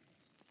 And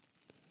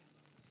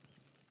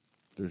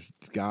there's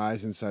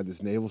guys inside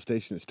this naval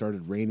station. It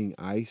started raining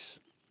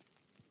ice.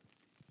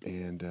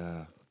 And,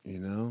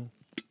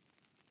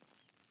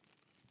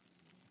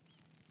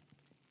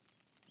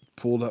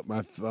 pulled up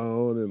my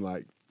phone and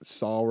like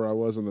saw where I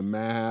was on the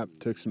map,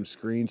 took some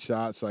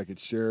screenshots so I could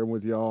share them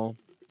with y'all.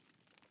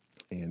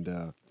 And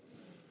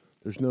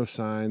there's no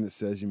sign that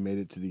says you made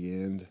it to the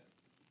end.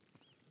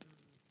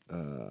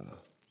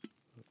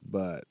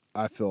 But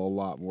I feel a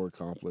lot more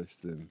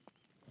accomplished than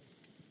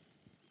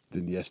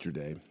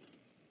yesterday.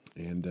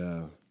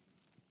 And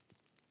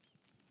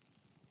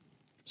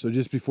so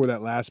just before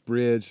that last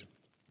bridge,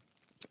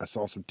 I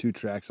saw some 2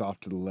 tracks off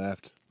to the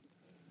left.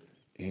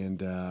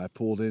 And I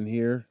pulled in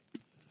here.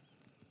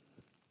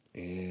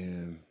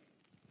 And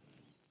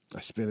I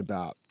spent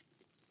about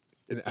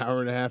an hour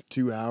and a half,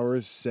 2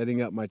 hours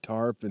setting up my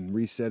tarp and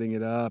resetting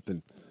it up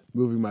and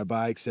moving my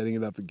bike, setting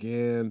it up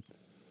again.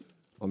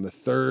 On the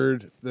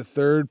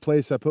third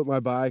place I put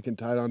my bike and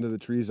tied onto the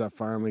trees, I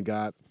finally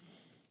got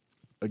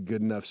a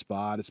good enough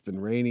spot. It's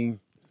been raining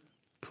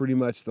pretty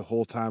much the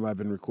whole time I've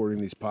been recording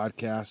these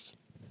podcasts.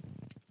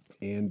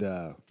 And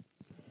I'm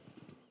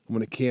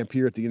going to camp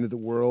here at the end of the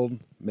world.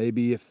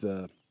 Maybe if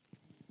the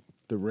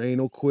rain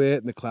will quit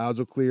and the clouds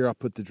will clear, I'll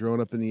put the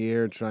drone up in the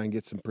air and try and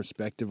get some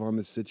perspective on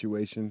this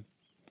situation.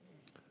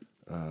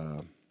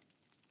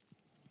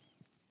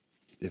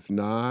 If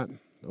not,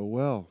 oh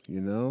well,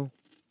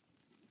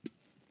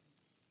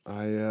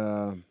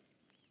 I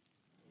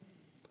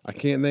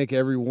can't thank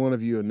every one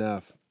of you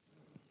enough.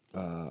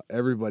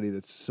 Everybody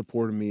that's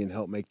supported me and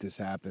helped make this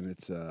happen.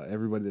 It's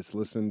everybody that's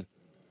listened.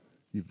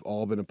 You've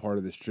all been a part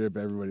of this trip.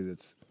 Everybody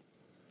that's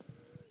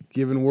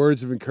given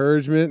words of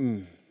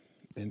encouragement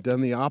and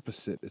done the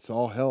opposite. It's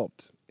all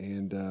helped.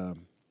 And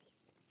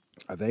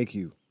I thank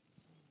you.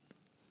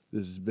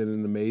 This has been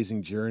an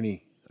amazing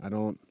journey.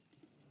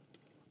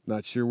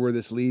 Not sure where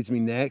this leads me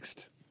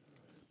next.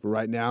 But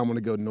right now I'm going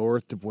to go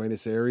north to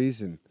Buenos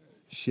Aires and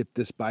ship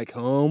this bike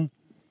home.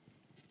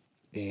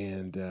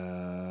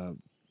 And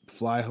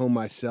fly home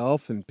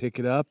myself and pick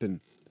it up and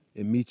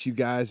meet you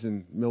guys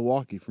in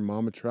Milwaukee for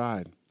Mama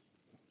Tried.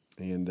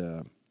 And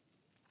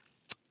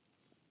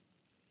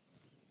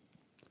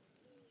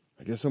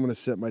I guess I'm going to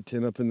set my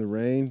tent up in the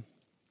rain.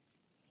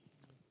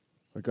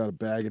 I got a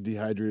bag of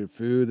dehydrated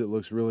food that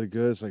looks really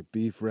good. It's like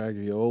beef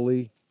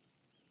ravioli.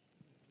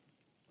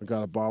 I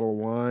got a bottle of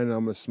wine, and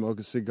I'm going to smoke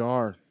a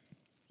cigar.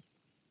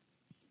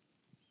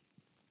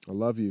 I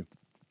love you.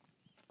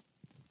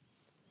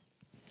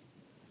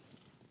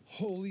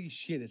 Holy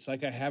shit, it's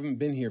like I haven't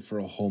been here for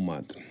a whole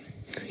month.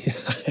 Yeah,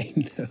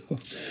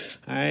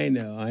 I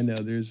know.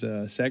 There's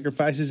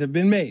sacrifices have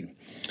been made.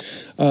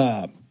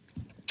 I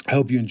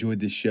hope you enjoyed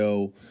this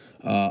show.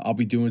 I'll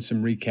be doing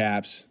some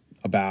recaps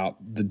about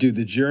the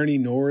journey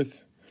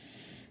north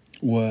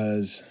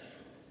was,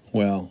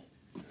 well,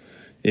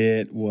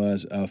 it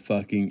was a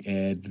fucking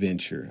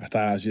adventure. I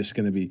thought I was just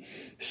going to be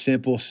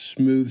simple,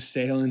 smooth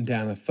sailing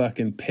down a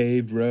fucking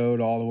paved road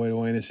all the way to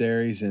Buenos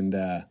Aires, and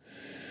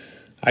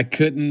I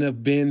couldn't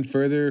have been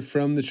further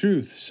from the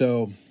truth.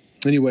 So,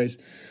 anyways,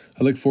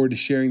 I look forward to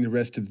sharing the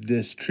rest of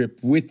this trip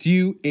with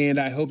you, and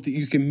I hope that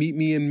you can meet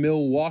me in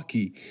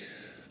Milwaukee.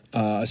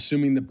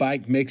 Assuming the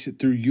bike makes it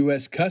through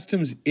U.S.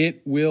 Customs,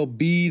 it will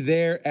be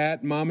there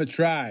at Mama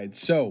Tried.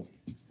 So,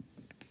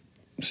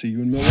 see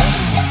you in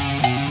Milwaukee.